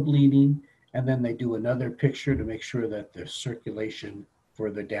stop the bleeding, and then they do another picture to make sure that there's circulation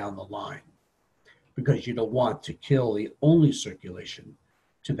further down the line, because you don't want to kill the only circulation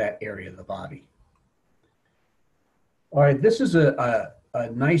to that area of the body. All right, this is a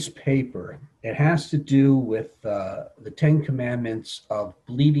nice paper. It has to do with the 10 commandments of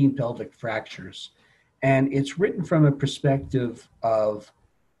bleeding pelvic fractures. And it's written from a perspective of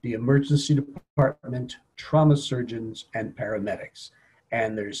the emergency department, trauma surgeons, and paramedics.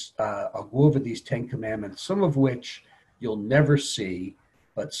 And there's, I'll go over these 10 commandments, some of which you'll never see,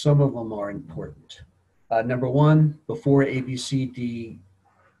 but some of them are important. Number 1, before A, B, C, D,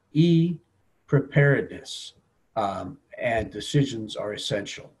 E, preparedness and decisions are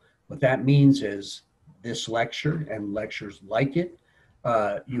essential. What that means is this lecture and lectures like it,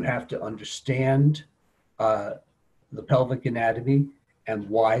 you have to understand the pelvic anatomy and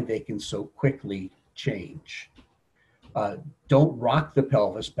why they can so quickly change. Don't rock the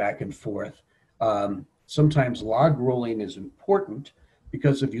pelvis back and forth. Sometimes log rolling is important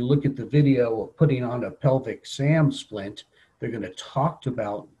because if you look at the video of putting on a pelvic SAM splint, they're going to talk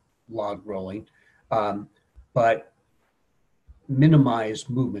about log rolling, but minimize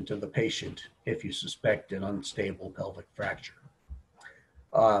movement of the patient if you suspect an unstable pelvic fracture.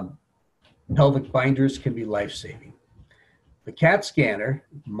 Pelvic binders can be life-saving. The CAT scanner,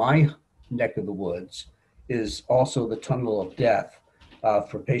 my neck of the woods, is also the tunnel of death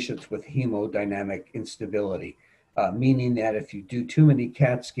for patients with hemodynamic instability, meaning that if you do too many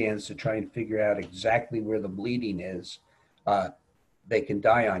CAT scans to try and figure out exactly where the bleeding is, they can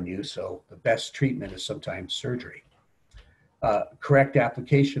die on you. So the best treatment is sometimes surgery. Correct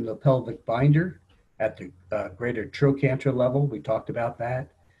application of the pelvic binder at the greater trochanter level, we talked about that,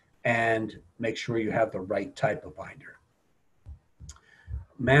 and make sure you have the right type of binder.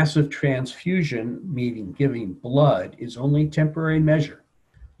 Massive transfusion, meaning giving blood, is only temporary measure.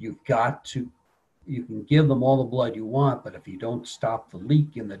 You can give them all the blood you want, but if you don't stop the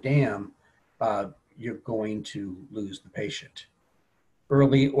leak in the dam, you're going to lose the patient.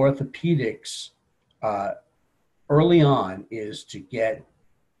 Early orthopedics, early on, is to get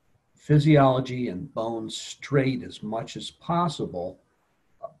physiology and bones straight as much as possible,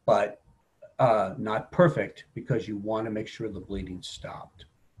 but not perfect, because you want to make sure the bleeding stopped.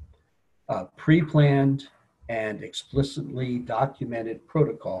 Pre-planned and explicitly documented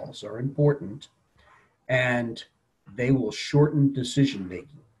protocols are important, and they will shorten decision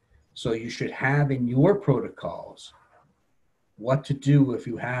making. So you should have in your protocols what to do if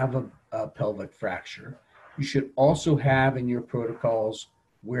you have a pelvic fracture. You should also have in your protocols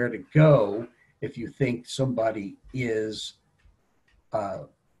where to go if you think somebody is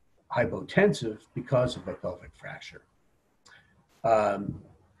hypotensive because of a pelvic fracture. REBOA,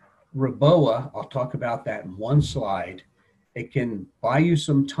 I'll talk about that in one slide. It can buy you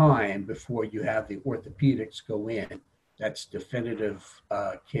some time before you have the orthopedics go in. That's definitive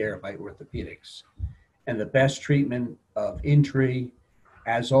care by orthopedics. And the best treatment of injury,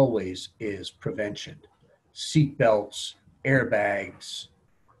 as always, is prevention. Seat belts, airbags,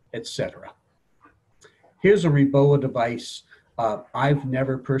 etc. Here's a REBOA device. I've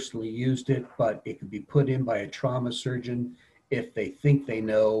never personally used it, but it can be put in by a trauma surgeon if they think they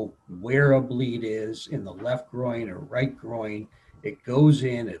know where a bleed is in the left groin or right groin. It goes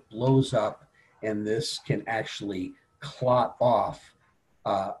in, it blows up, and this can actually clot off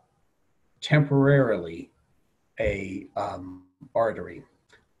temporarily a artery.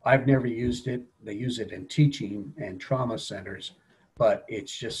 I've never used it. They use it in teaching and trauma centers, but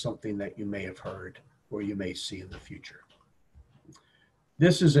it's just something that you may have heard or you may see in the future.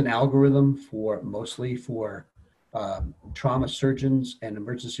 This is an algorithm for mostly for trauma surgeons and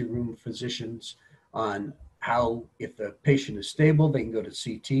emergency room physicians on how, if the patient is stable, they can go to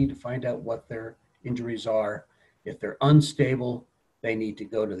CT to find out what their injuries are. If they're unstable, they need to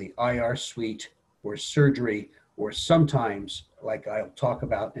go to the IR suite or surgery, or sometimes, like I'll talk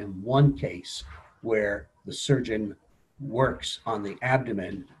about in one case, where the surgeon works on the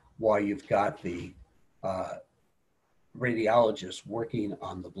abdomen while you've got the radiologist working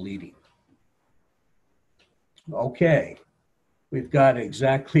on the bleeding. Okay, we've got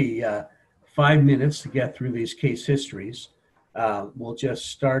exactly 5 minutes to get through these case histories. We'll just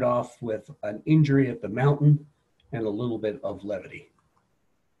start off with an injury at the mountain and a little bit of levity.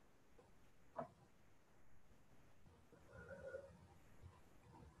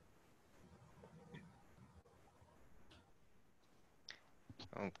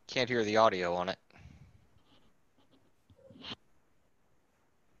 Can't hear the audio on it.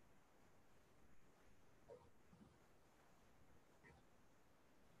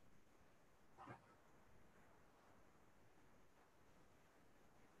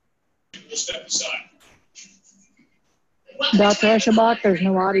 We'll step aside. Dr. Eschelbach, there's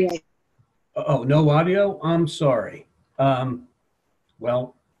no audio. Oh, no audio? I'm sorry.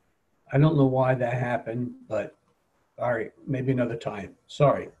 Well, I don't know why that happened, but all right, maybe another time.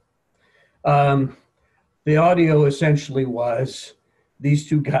 Sorry. The audio essentially was these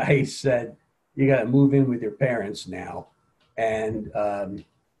two guys said, you got to move in with your parents now. And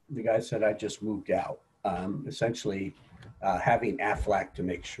the guy said, I just moved out. Essentially having Aflac to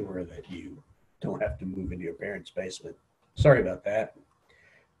make sure that you don't have to move into your parents' basement. Sorry about that.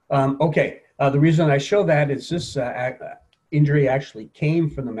 Okay, the reason I show that is this injury actually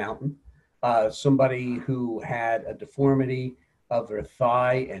came from the mountain. Somebody who had a deformity of their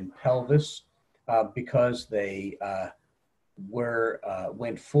thigh and pelvis because they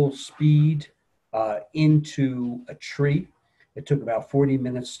went full speed into a tree. It took about 40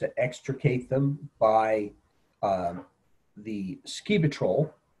 minutes to extricate them by the ski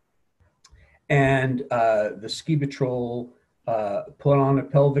patrol. And the ski patrol put on a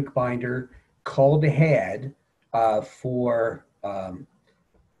pelvic binder, called ahead for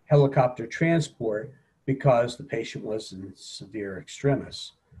helicopter transport because the patient was in severe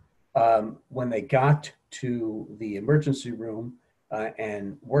extremis. When they got to the emergency room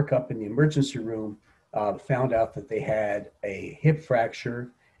and workup in the emergency room, found out that they had a hip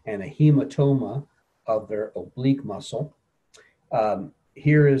fracture and a hematoma of their oblique muscle.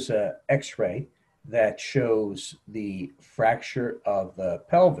 Here is an x-ray that shows the fracture of the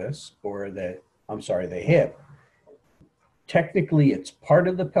pelvis, or the hip. Technically, it's part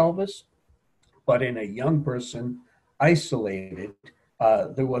of the pelvis, but in a young person, isolated,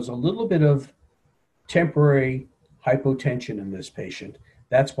 there was a little bit of temporary hypotension in this patient.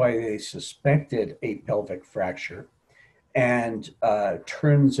 That's why they suspected a pelvic fracture. And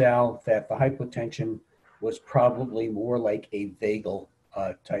turns out that the hypotension was probably more like a vagal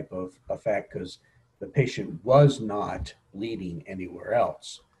type of effect, because the patient was not bleeding anywhere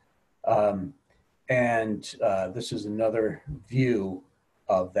else. This is another view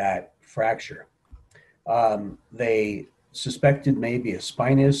of that fracture. They suspected maybe a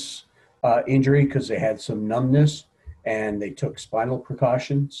spinous injury because they had some numbness and they took spinal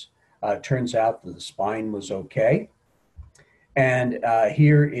precautions. Turns out that the spine was okay. And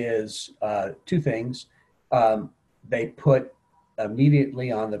here is two things. They put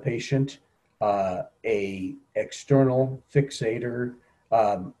immediately on the patient a external fixator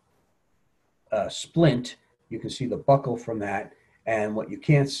splint. You can see the buckle from that. And what you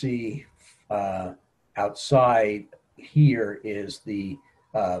can't see outside here is the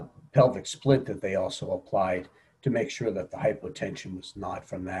pelvic splint that they also applied to make sure that the hypotension was not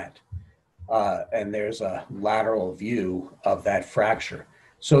from that. And there's a lateral view of that fracture.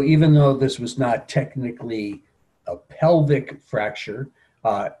 So even though this was not technically a pelvic fracture,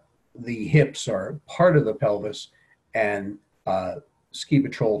 the hips are part of the pelvis, and ski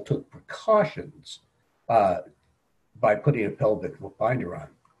patrol took precautions by putting a pelvic binder on.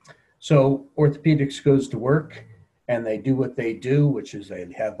 So orthopedics goes to work and they do what they do, which is they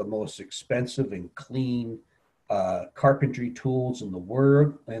have the most expensive and clean carpentry tools in the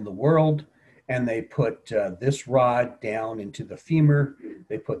world. And they put this rod down into the femur.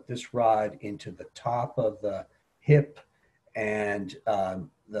 They put this rod into the top of the hip, and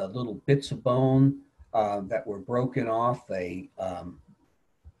the little bits of bone that were broken off, they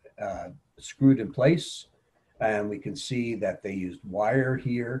screwed in place. And we can see that they used wire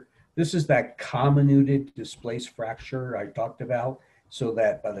here. This is that comminuted displaced fracture I talked about, so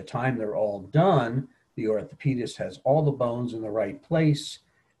that by the time they're all done, the orthopedist has all the bones in the right place,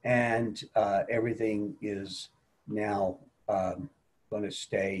 and everything is now going to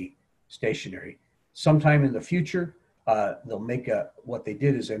stay stationary. Sometime in the future, they'll make what they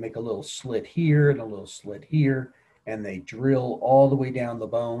did is they make a little slit here and a little slit here, and they drill all the way down the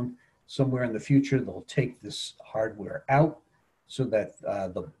bone. Somewhere in the future, they'll take this hardware out so that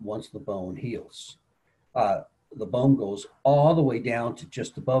once the bone heals, the bone goes all the way down to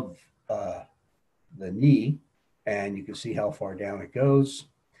just above the knee, and you can see how far down it goes.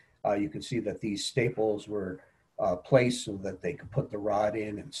 You can see that these staples were placed so that they could put the rod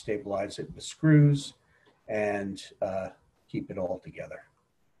in and stabilize it with screws and keep it all together.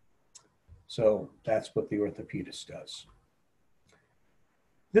 So that's what the orthopedist does.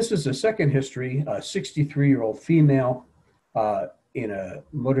 This is a second history, a 63-year-old female in a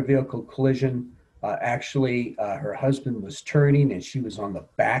motor vehicle collision. Actually, her husband was turning and she was on the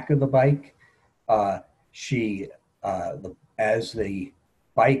back of the bike. As the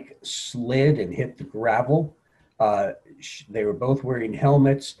bike slid and hit the gravel, they were both wearing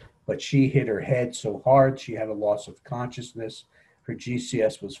helmets, but she hit her head so hard she had a loss of consciousness. Her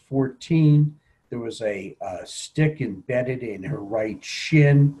GCS was 14. There was a stick embedded in her right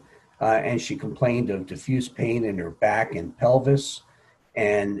shin, and she complained of diffuse pain in her back and pelvis,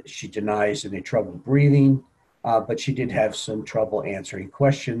 and she denies any trouble breathing, but she did have some trouble answering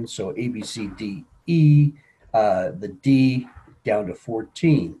questions. So A, B, C, D, E, the D down to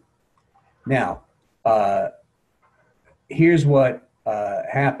 14. Now, here's what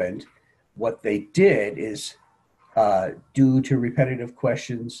happened. What they did is, due to repetitive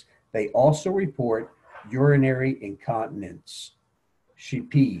questions, they also report urinary incontinence. She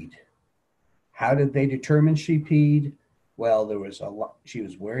peed. How did they determine she peed? Well, there was she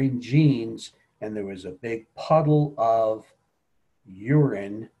was wearing jeans and there was a big puddle of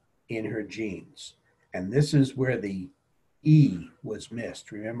urine in her jeans. And this is where the E was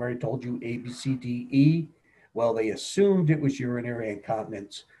missed. Remember I told you A, B, C, D, E? Well, they assumed it was urinary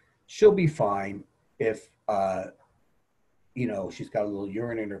incontinence. She'll be fine if, she's got a little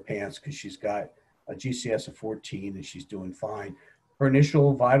urine in her pants because she's got a GCS of 14 and she's doing fine. Her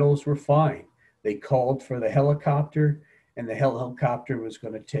initial vitals were fine. They called for the helicopter, and the helicopter was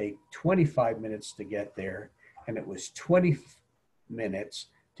going to take 25 minutes to get there, and it was 20 minutes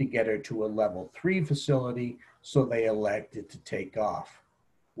to get her to a level 3 facility, so they elected to take off.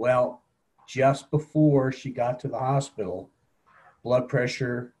 Well, just before she got to the hospital, blood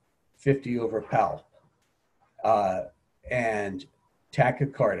pressure 50 over palp, and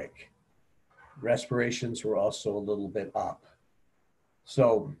tachycardic. Respirations were also a little bit up.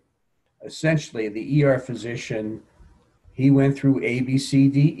 So essentially the ER physician, he went through A, B, C,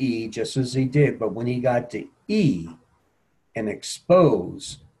 D, E just as he did, but when he got to E and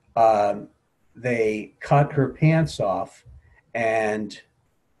expose, they cut her pants off and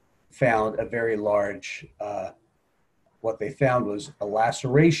found a very large, what they found was a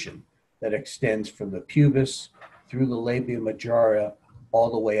laceration that extends from the pubis through the labia majora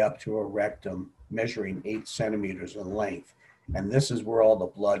all the way up to her rectum, measuring 8 centimeters in length. And this is where all the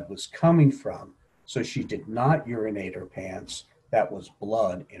blood was coming from. So she did not urinate her pants. That was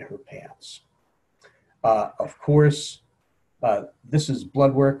blood in her pants. Of course, this is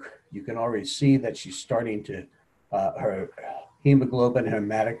blood work You can already see that she's starting to, her hemoglobin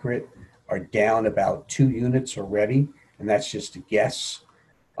and hematocrit are down about 2 units already, and that's just a guess.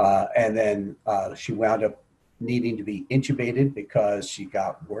 And then she wound up needing to be intubated because she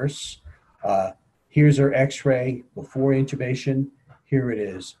got worse. Here's her x-ray before intubation. Here it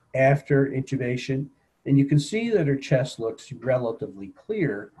is after intubation. And you can see that her chest looks relatively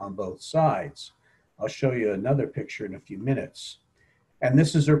clear on both sides. I'll show you another picture in a few minutes. And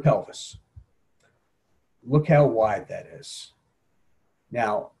this is her pelvis. Look how wide that is.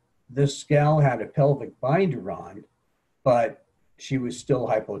 Now, this gal had a pelvic binder on, but she was still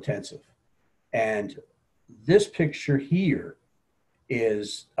hypotensive. And this picture here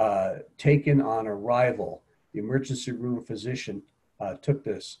is taken on arrival. The emergency room physician took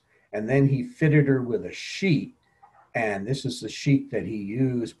this, and then he fitted her with a sheet. And this is the sheet that he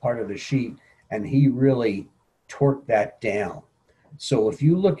used, part of the sheet, and he really torqued that down. So if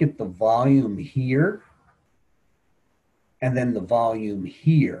you look at the volume here, and then the volume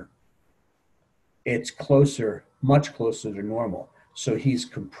here, it's closer, much closer to normal. So he's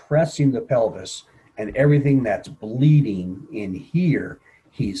compressing the pelvis, and everything that's bleeding in here,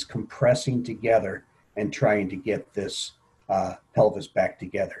 he's compressing together and trying to get this pelvis back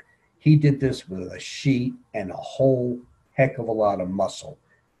together. He did this with a sheet and a whole heck of a lot of muscle.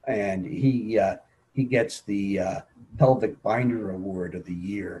 And he gets the Pelvic Binder Award of the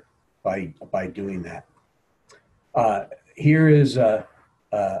Year by doing that. Here is a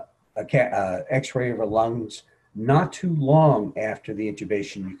x-ray of her lungs not too long after the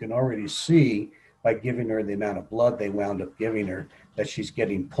intubation. You can already see by giving her the amount of blood they wound up giving her that she's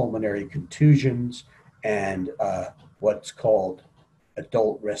getting pulmonary contusions and what's called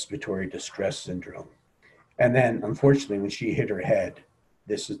adult respiratory distress syndrome. And then unfortunately, when she hit her head,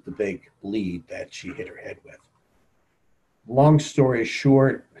 this is the big bleed that she hit her head with. Long story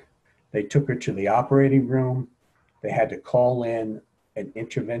short, they took her to the operating room. They had to call in an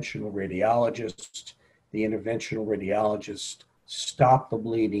interventional radiologist. The interventional radiologist stopped the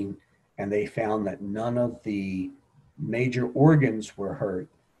bleeding, and they found that none of the major organs were hurt.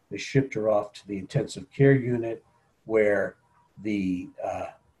 They shipped her off to the intensive care unit, where the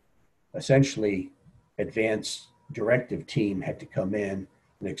essentially advanced directive team had to come in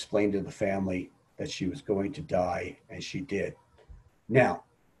and explain to the family that she was going to die, and she did. Now,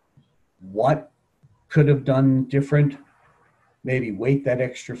 what could have done different? Maybe wait that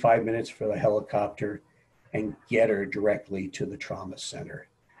extra 5 minutes for the helicopter and get her directly to the trauma center.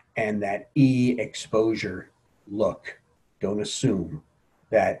 And that exposure look, don't assume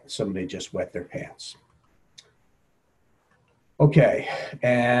that somebody just wet their pants. Okay,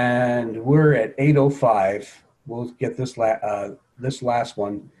 and we're at 8:05. We'll get this last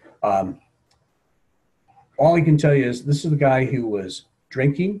one. All I can tell you is this is the guy who was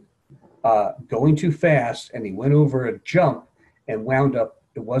drinking, going too fast, and he went over a jump and wound up,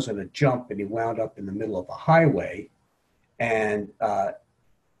 it wasn't a jump, and he wound up in the middle of a highway and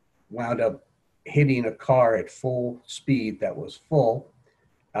wound up hitting a car at full speed that was full.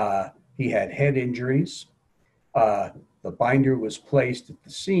 He had head injuries. The binder was placed at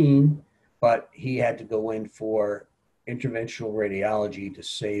the scene, but he had to go in for interventional radiology to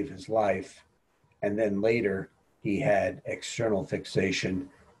save his life. And then later, he had external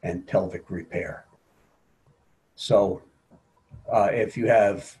fixation and pelvic repair. So if you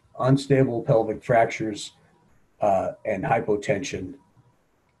have unstable pelvic fractures and hypotension,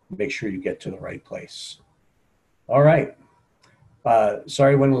 make sure you get to the right place. All right.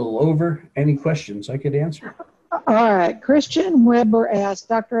 Sorry, I went a little over. Any questions I could answer? All right. Christian Weber asked,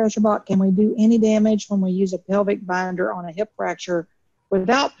 Dr. Eschelbach, can we do any damage when we use a pelvic binder on a hip fracture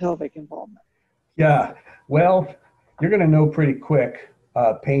without pelvic involvement? Yeah. Well, you're going to know pretty quick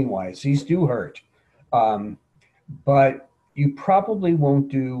pain-wise. These do hurt. But you probably won't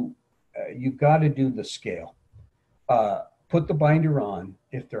do, you've got to do the scale. Put the binder on.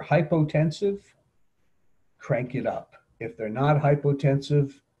 If they're hypotensive, crank it up. If they're not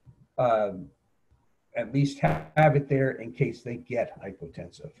hypotensive, at least have it there in case they get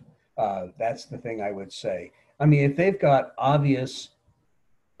hypotensive. That's the thing I would say. I mean, if they've got obvious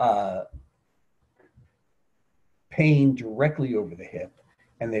pain directly over the hip,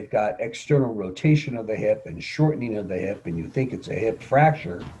 and they've got external rotation of the hip and shortening of the hip, and you think it's a hip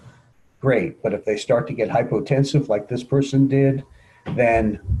fracture, great. But if they start to get hypotensive like this person did,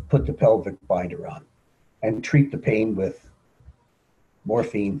 then put the pelvic binder on and treat the pain with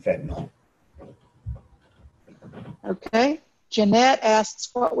morphine, fentanyl. Okay. Jeanette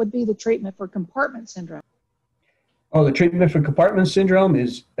asks, what would be the treatment for compartment syndrome? Oh, the treatment for compartment syndrome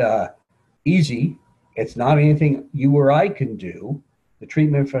is easy. It's not anything you or I can do. The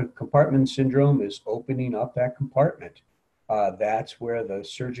treatment for compartment syndrome is opening up that compartment. That's where the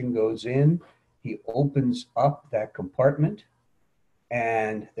surgeon goes in. He opens up that compartment,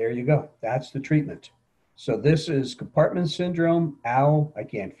 and there you go. That's the treatment. So this is compartment syndrome. Ow, I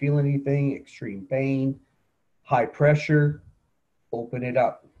can't feel anything, extreme pain, high pressure, open it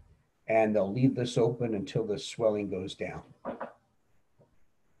up. And they'll leave this open until the swelling goes down.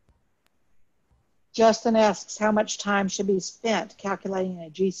 Justin asks how much time should be spent calculating a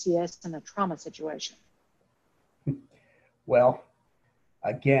GCS in a trauma situation. Well,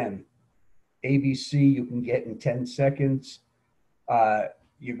 again, ABC you can get in 10 seconds.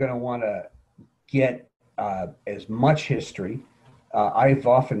 You're going to want to get as much history. I've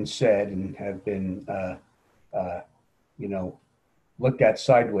often said and have been, looked at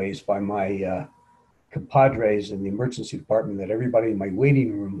sideways by my compadres in the emergency department that everybody in my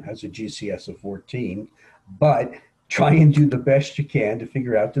waiting room has a GCS of 14, but try and do the best you can to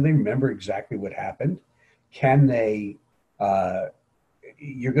figure out, do they remember exactly what happened? Can they,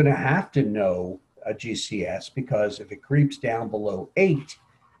 you're going to have to know a GCS, because if it creeps down below 8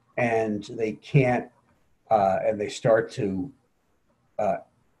 and they can't, and they start to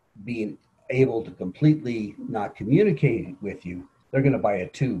being able to completely not communicate with you, they're going to buy a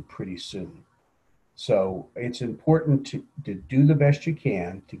tube pretty soon. So it's important to do the best you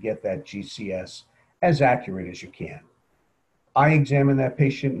can to get that GCS as accurate as you can. I examine that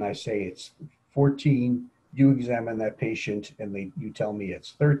patient and I say it's 14. You examine that patient and you tell me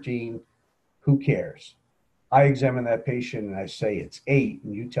it's 13. Who cares? I examine that patient and I say it's 8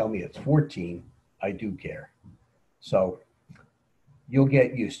 and you tell me it's 14. I do care. So you'll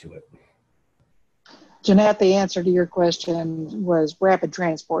get used to it. Jeanette, the answer to your question was rapid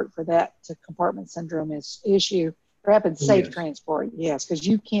transport for that compartment syndrome issue. Rapid safe transport, yes, because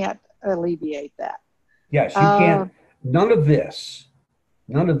you can't alleviate that. Yes, you can't. None of this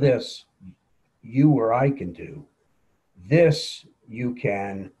you or I can do. This you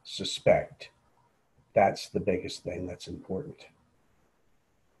can suspect. That's the biggest thing that's important.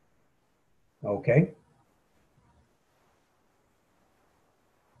 Okay.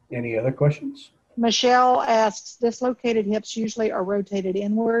 Any other questions? Michelle asks, dislocated hips usually are rotated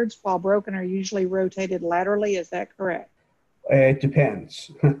inwards, while broken are usually rotated laterally. Is that correct? It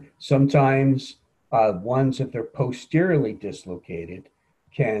depends. Sometimes ones, if they're posteriorly dislocated,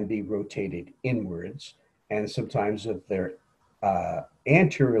 can be rotated inwards. And sometimes if they're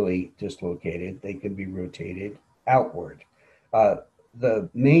anteriorly dislocated, they can be rotated outward. The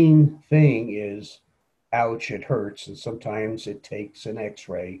main thing is, ouch, it hurts. And sometimes it takes an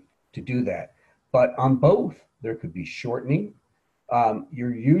x-ray to do that. But on both, there could be shortening.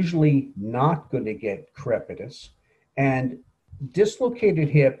 You're usually not going to get crepitus. And dislocated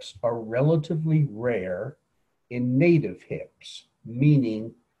hips are relatively rare in native hips,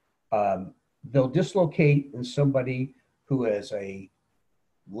 meaning they'll dislocate in somebody who has a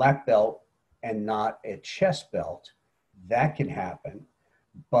lap belt and not a chest belt. That can happen.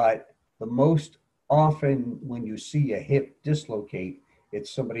 But the most often when you see a hip dislocate,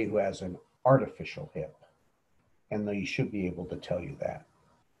 it's somebody who has an artificial hip, and they should be able to tell you that.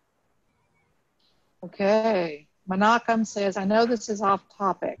 Okay. Menachem says, I know this is off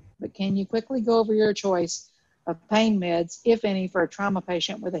topic, but can you quickly go over your choice of pain meds, if any, for a trauma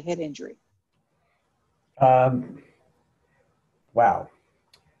patient with a head injury? Wow.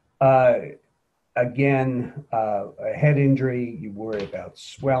 Again, a head injury, you worry about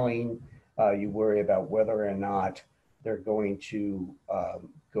swelling, you worry about whether or not they're going to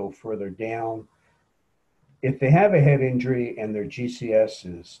go further down. If they have a head injury and their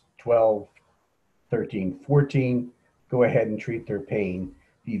GCS is 12, 13, 14, go ahead and treat their pain.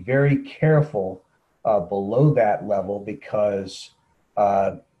 Be very careful below that level, because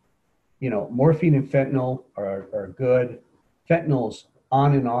morphine and fentanyl are good. Fentanyl's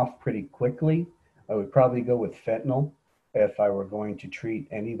on and off pretty quickly. I would probably go with fentanyl if I were going to treat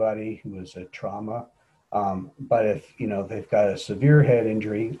anybody who is a trauma. But if they've got a severe head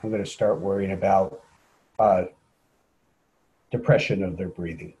injury, I'm going to start worrying about depression of their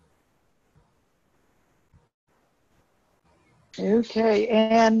breathing. Okay,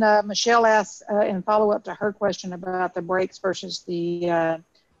 and Michelle asks, in follow-up to her question about the breaks versus the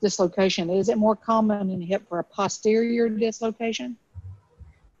dislocation, is it more common in hip for a posterior dislocation?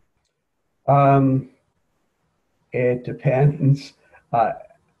 It depends,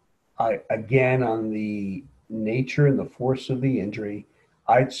 again, on the nature and the force of the injury.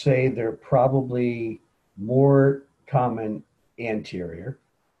 I'd say they're probably more common anterior.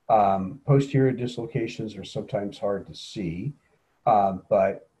 Posterior dislocations are sometimes hard to see,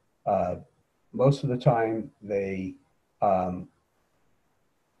 but most of the time they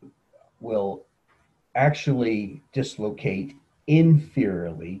will actually dislocate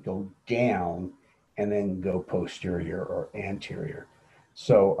inferiorly, go down, and then go posterior or anterior.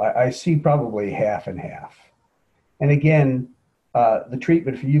 So I see probably half and half. And again, the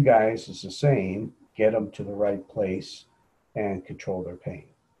treatment for you guys is the same: get them to the right place and control their pain.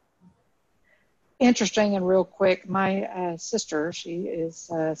 Interesting and real quick, my sister, she is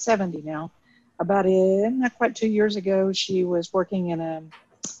 70 now. About not quite 2 years ago, she was working in a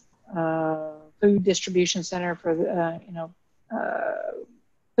food distribution center for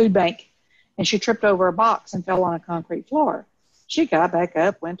food bank, and she tripped over a box and fell on a concrete floor. She got back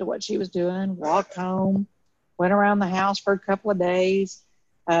up, went to what she was doing, walked home, went around the house for a couple of days.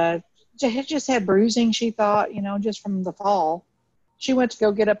 Just had bruising, she thought, just from the fall. She went to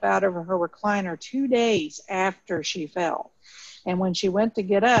go get up out of her recliner 2 days after she fell. And when she went to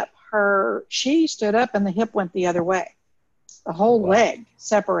get up, she stood up and the hip went the other way. The whole leg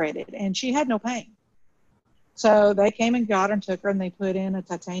separated, and she had no pain. So they came and got her and took her, and they put in a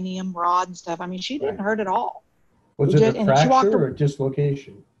titanium rod and stuff. I mean, she didn't hurt at all. Was it a fracture or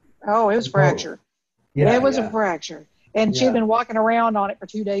dislocation? Oh, it was fracture. Yeah, it was a fracture. And she had been walking around on it for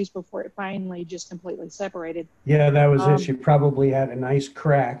 2 days before it finally just completely separated. Yeah, that was it. She probably had a nice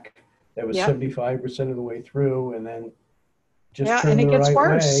crack that was 75% of the way through, and then just turned and it the gets right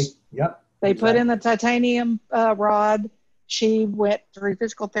worse. way. Yep. They put in the titanium rod. She went through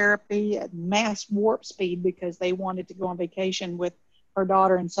physical therapy at mass warp speed because they wanted to go on vacation with her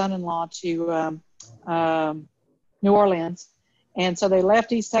daughter and son-in-law to New Orleans. And so they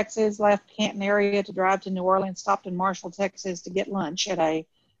left East Texas, left Canton area to drive to New Orleans, stopped in Marshall, Texas to get lunch at a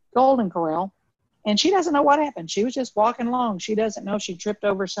Golden Corral. And she doesn't know what happened. She was just walking along. She doesn't know if she tripped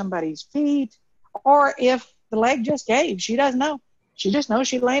over somebody's feet or if the leg just gave. She doesn't know. She just knows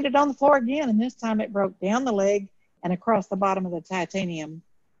she landed on the floor again, and this time it broke down the leg and across the bottom of the titanium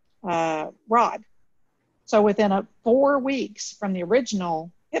rod. So within 4 weeks from the original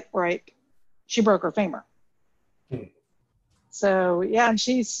hip break, she broke her femur. So and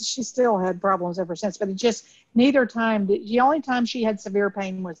she still had problems ever since. But it just the only time she had severe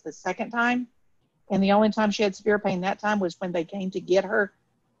pain was the second time, and the only time she had severe pain that time was when they came to get her.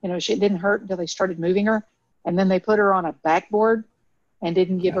 She didn't hurt until they started moving her, and then they put her on a backboard and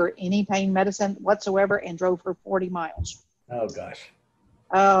didn't give her any pain medicine whatsoever and drove her 40 miles. Oh gosh.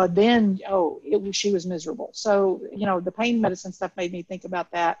 She was miserable. So, the pain medicine stuff made me think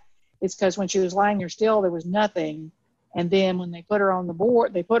about that. It's because when she was lying there still, there was nothing. And then when they put her on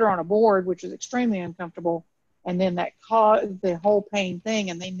they put her on a board, which was extremely uncomfortable. And then that caused the whole pain thing.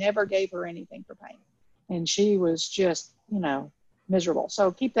 And they never gave her anything for pain. And she was just, miserable.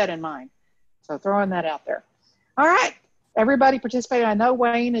 So keep that in mind. So throwing that out there. All right. Everybody participated. I know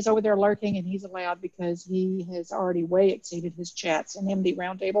Wayne is over there lurking, and he's allowed because he has already way exceeded his chats and MD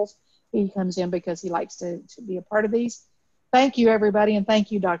roundtables. He comes in because he likes to be a part of these. Thank you, everybody, and thank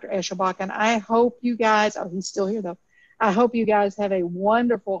you, Dr. Eschelbach. And I hope you guys, he's still here, though. I hope you guys have a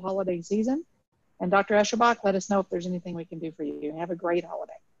wonderful holiday season. And Dr. Eschelbach, let us know if there's anything we can do for you. Have a great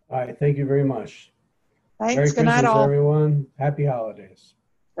holiday. All right. Thank you very much. Thanks. Merry Good night, Christmas, all. everyone. Happy holidays.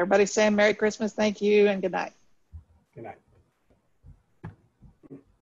 Everybody saying Merry Christmas. Thank you, and good night. Good night.